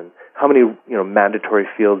scenes, and how many mandatory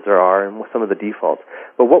fields there are, and what some of the defaults.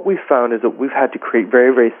 But what we've found is that we've had to create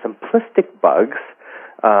very, very simplistic bugs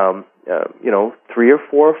 3 or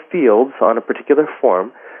 4 fields on a particular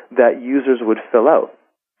form that users would fill out.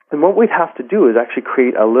 And what we'd have to do is actually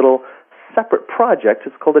create a little separate project.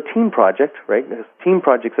 It's called a team project, right? Because team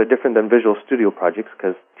projects are different than Visual Studio projects,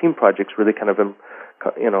 because team projects really kind of,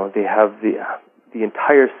 they have the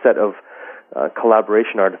entire set of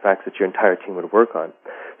collaboration artifacts that your entire team would work on.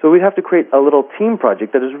 So we'd have to create a little team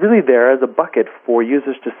project that is really there as a bucket for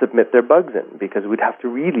users to submit their bugs in, because we'd have to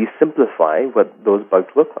really simplify what those bugs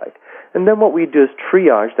look like. And then what we do is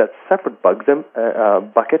triage that separate bugs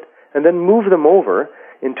bucket and then move them over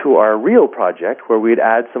into our real project, where we'd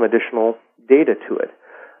add some additional data to it.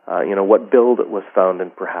 What build it was found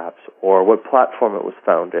in, perhaps, or what platform it was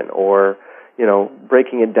found in, or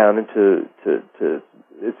breaking it down into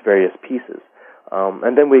its various pieces.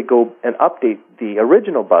 And then we go and update the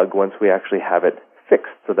original bug once we actually have it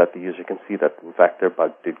fixed, so that the user can see that, in fact, their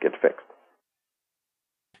bug did get fixed.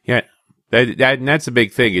 Yeah, that's a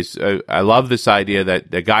big thing. Is I love this idea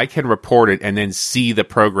that the guy can report it and then see the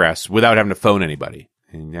progress without having to phone anybody.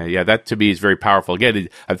 And that to me is very powerful. Again,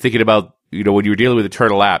 I'm thinking about, when you're dealing with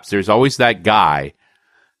internal apps, there's always that guy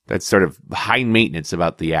that's sort of high maintenance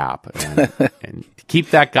about the app. And to keep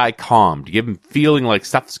that guy calm, to give him feeling like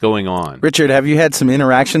stuff's going on. Richard, have you had some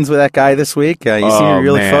interactions with that guy this week? You seem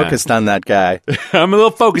really focused on that guy. I'm a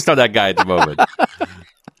little focused on that guy at the moment.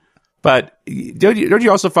 But don't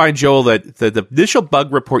you also find, Joel, that the initial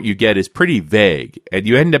bug report you get is pretty vague, and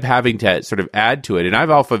you end up having to sort of add to it? And I've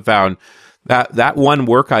often found that one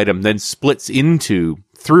work item then splits into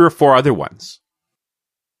 3 or 4 other ones.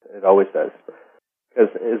 It always does.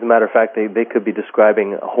 As a matter of fact, they could be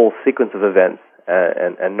describing a whole sequence of events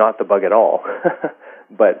and not the bug at all,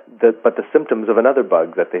 but the symptoms of another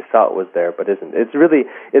bug that they thought was there but isn't.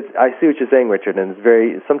 I see what you're saying, Richard, and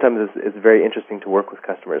sometimes it's very interesting to work with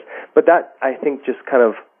customers. But that, I think, just kind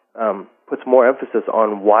of puts more emphasis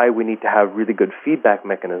on why we need to have really good feedback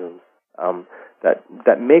mechanisms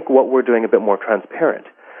that make what we're doing a bit more transparent.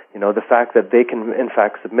 The fact that they can, in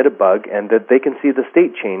fact, submit a bug and that they can see the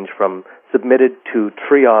state change from submitted to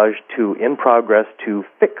triage to in progress to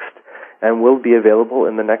fixed and will be available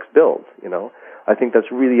in the next build. I think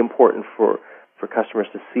that's really important for customers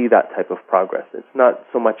to see that type of progress. It's not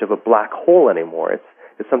so much of a black hole anymore.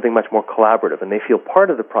 It's something much more collaborative, and they feel part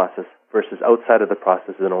of the process versus outside of the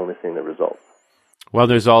process and only seeing the results. Well,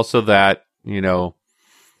 there's also that,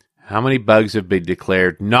 how many bugs have been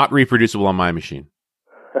declared not reproducible on my machine?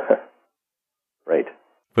 Right.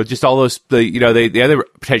 But just all those, the other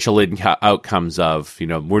potential outcomes of,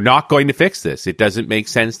 we're not going to fix this. It doesn't make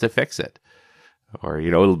sense to fix it. Or,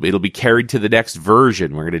 it'll be carried to the next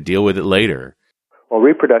version. We're going to deal with it later. Well,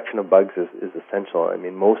 reproduction of bugs is essential. I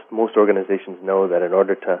mean, most organizations know that in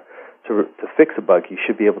order to fix a bug, you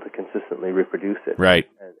should be able to consistently reproduce it. Right.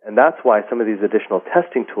 And that's why some of these additional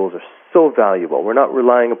testing tools are so valuable. We're not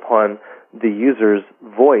relying upon the user's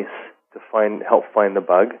voice to help find the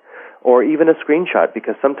bug, or even a screenshot,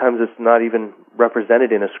 because sometimes it's not even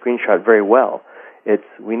represented in a screenshot very well.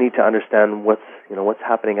 We need to understand what's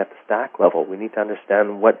happening at the stack level. We need to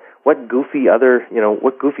understand what goofy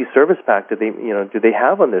service pack do they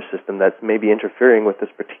have on their system that's maybe interfering with this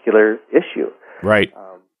particular issue. Right.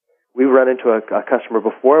 We've run into a customer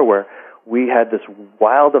before where we had this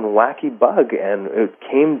wild and wacky bug, and it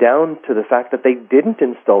came down to the fact that they didn't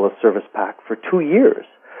install a service pack for 2 years.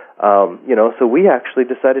 So we actually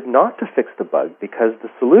decided not to fix the bug, because the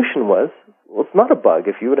solution was, well, it's not a bug.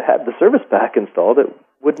 If you would have had the service pack installed, it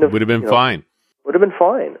would have been fine. Would have been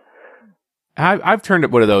fine. I've turned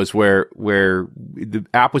up one of those where the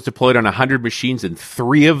app was deployed on 100 machines and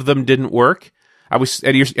 3 of them didn't work.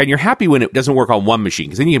 And you're happy when it doesn't work on one machine,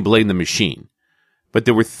 because then you can blame the machine. But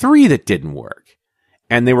there were 3 that didn't work,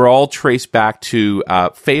 and they were all traced back to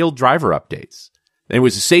failed driver updates. And it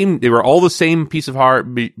was the same. They were all the same piece of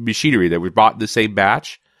machinery that was bought in the same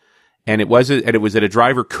batch, and it was that a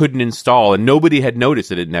driver couldn't install, and nobody had noticed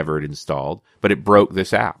that it never had installed, but it broke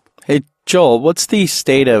this app. Hey, Joel, what's the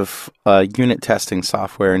state of unit testing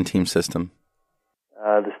software and team system?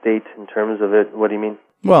 The state in terms of it, what do you mean?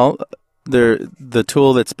 Well, the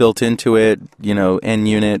tool that's built into it,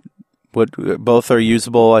 NUnit, both are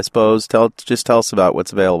usable, I suppose. Tell us about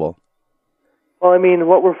what's available. Well, I mean,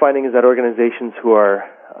 what we're finding is that organizations who are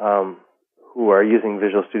using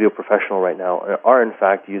Visual Studio Professional right now are in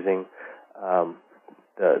fact using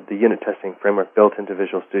the unit testing framework built into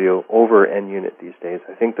Visual Studio over NUnit these days.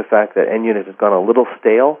 I think the fact that NUnit has gone a little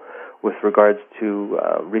stale with regards to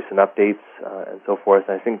recent updates and so forth.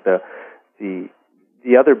 I think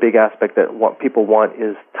the other big aspect that people want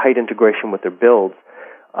is tight integration with their builds,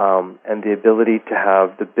 and the ability to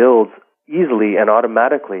have the builds easily and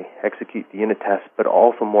automatically execute the unit tests, but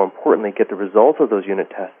also, more importantly, get the results of those unit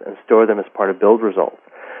tests and store them as part of build results.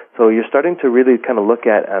 So you're starting to really kind of look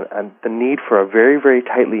at the need for a very, very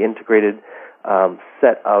tightly integrated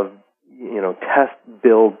set of, test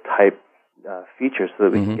build type features so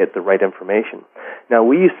that we can get the right information. Now,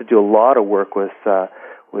 we used to do a lot of work with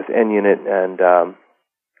NUnit and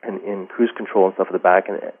in cruise control and stuff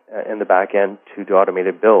in the back end to do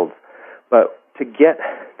automated builds. But to get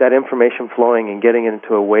that information flowing and getting it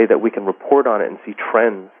into a way that we can report on it and see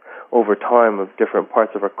trends over time of different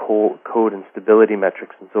parts of our code and stability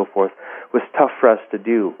metrics and so forth was tough for us to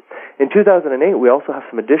do. In 2008, we also have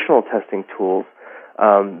some additional testing tools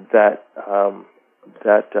that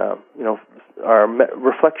are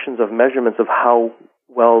reflections of measurements of how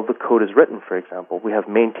well the code is written, for example. We have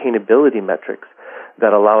maintainability metrics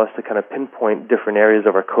that allow us to kind of pinpoint different areas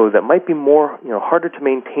of our code that might be more, harder to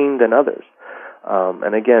maintain than others.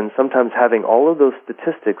 And again, sometimes having all of those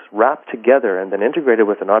statistics wrapped together and then integrated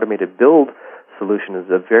with an automated build solution is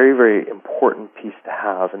a very, very important piece to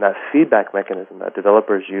have. And that feedback mechanism that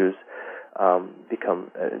developers use becomes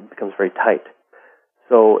very tight.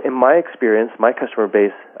 So in my experience, my customer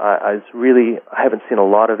base, I haven't seen a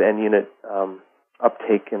lot of NUnit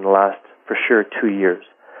uptake in the last, for sure, 2 years.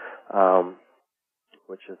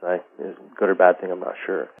 Which is a good or bad thing, I'm not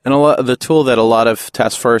sure. And the tool that a lot of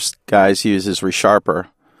test first guys use is ReSharper.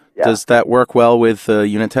 Yeah. Does that work well with the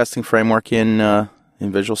unit testing framework in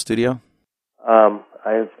Visual Studio?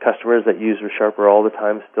 I have customers that use ReSharper all the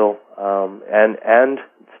time still, and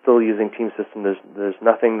still using Team System. There's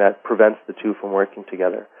nothing that prevents the two from working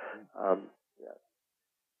together.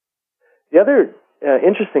 The other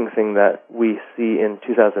interesting thing that we see in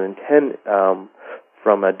 2010.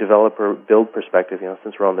 From a developer build perspective,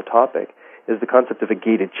 since we're on the topic, is the concept of a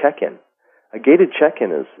gated check-in. A gated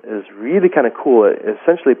check-in is really kind of cool. It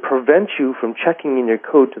essentially prevents you from checking in your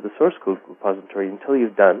code to the source code repository until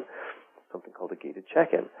you've done something called a gated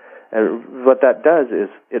check-in. And what that does is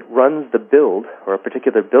it runs the build or a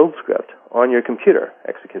particular build script on your computer,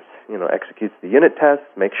 executes the unit tests,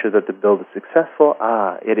 makes sure that the build is successful.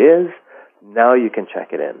 It is. Now you can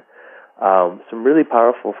check it in. Some really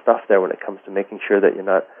powerful stuff there when it comes to making sure that you're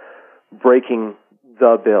not breaking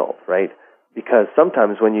the build, right? Because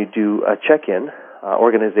sometimes when you do a check-in,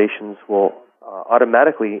 organizations will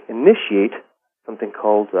automatically initiate something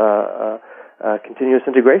called a continuous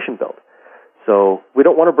integration build. So we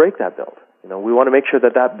don't want to break that build. We want to make sure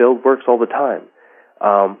that build works all the time.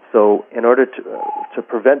 So in order to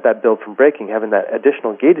prevent that build from breaking, having that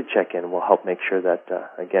additional gated check-in will help make sure that,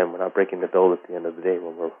 again, we're not breaking the build at the end of the day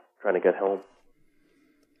when we're trying to get home.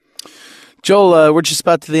 Joel, we're just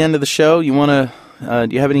about to the end of the show. Do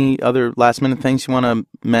you have any other last-minute things you want to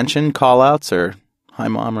mention, call-outs, or hi,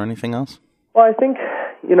 Mom, or anything else? Well, I think,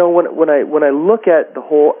 when I look at the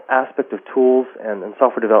whole aspect of tools and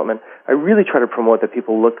software development, I really try to promote that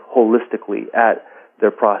people look holistically at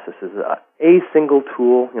their processes. A single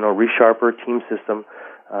tool, ReSharper, Team System,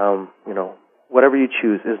 whatever you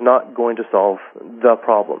choose, is not going to solve the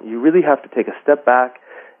problem. You really have to take a step back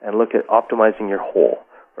and look at optimizing your whole,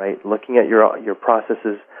 right? Looking at your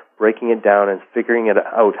processes, breaking it down, and figuring it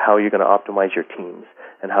out how you're going to optimize your teams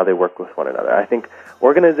and how they work with one another. I think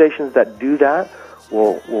organizations that do that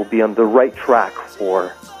will be on the right track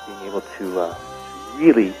for being able to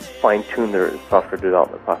really fine-tune their software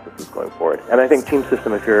development processes going forward. And I think Team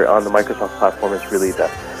System, if you're on the Microsoft platform, is really the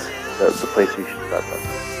place you should start with.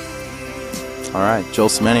 All right, Joel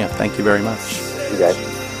Semeniuk, thank you very much. You guys.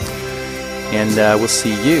 And we'll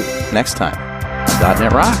see you next time on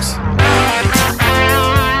 .NET Rocks.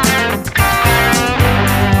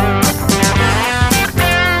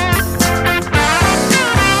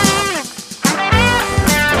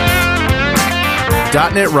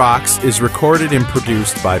 .NET Rocks is recorded and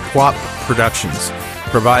produced by PWOP Productions,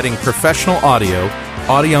 providing professional audio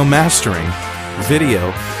mastering,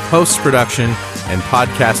 video, post-production, and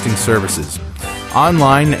podcasting services.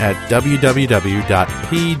 Online at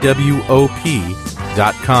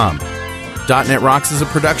www.pwop.com. .NET Rocks is a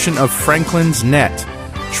production of Franklin's Net,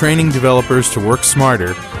 training developers to work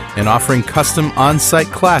smarter and offering custom on-site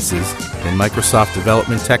classes in Microsoft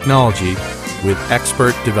development technology with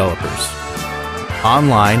expert developers.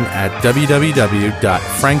 Online at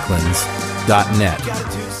www.franklins.net.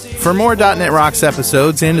 For more .NET Rocks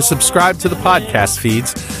episodes and to subscribe to the podcast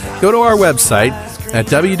feeds, go to our website at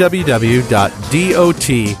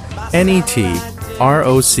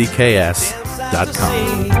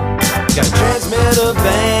www.dotnetrocks.com. Got a transmitter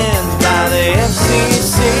banned by the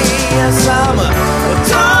FCC. Yes, I'm a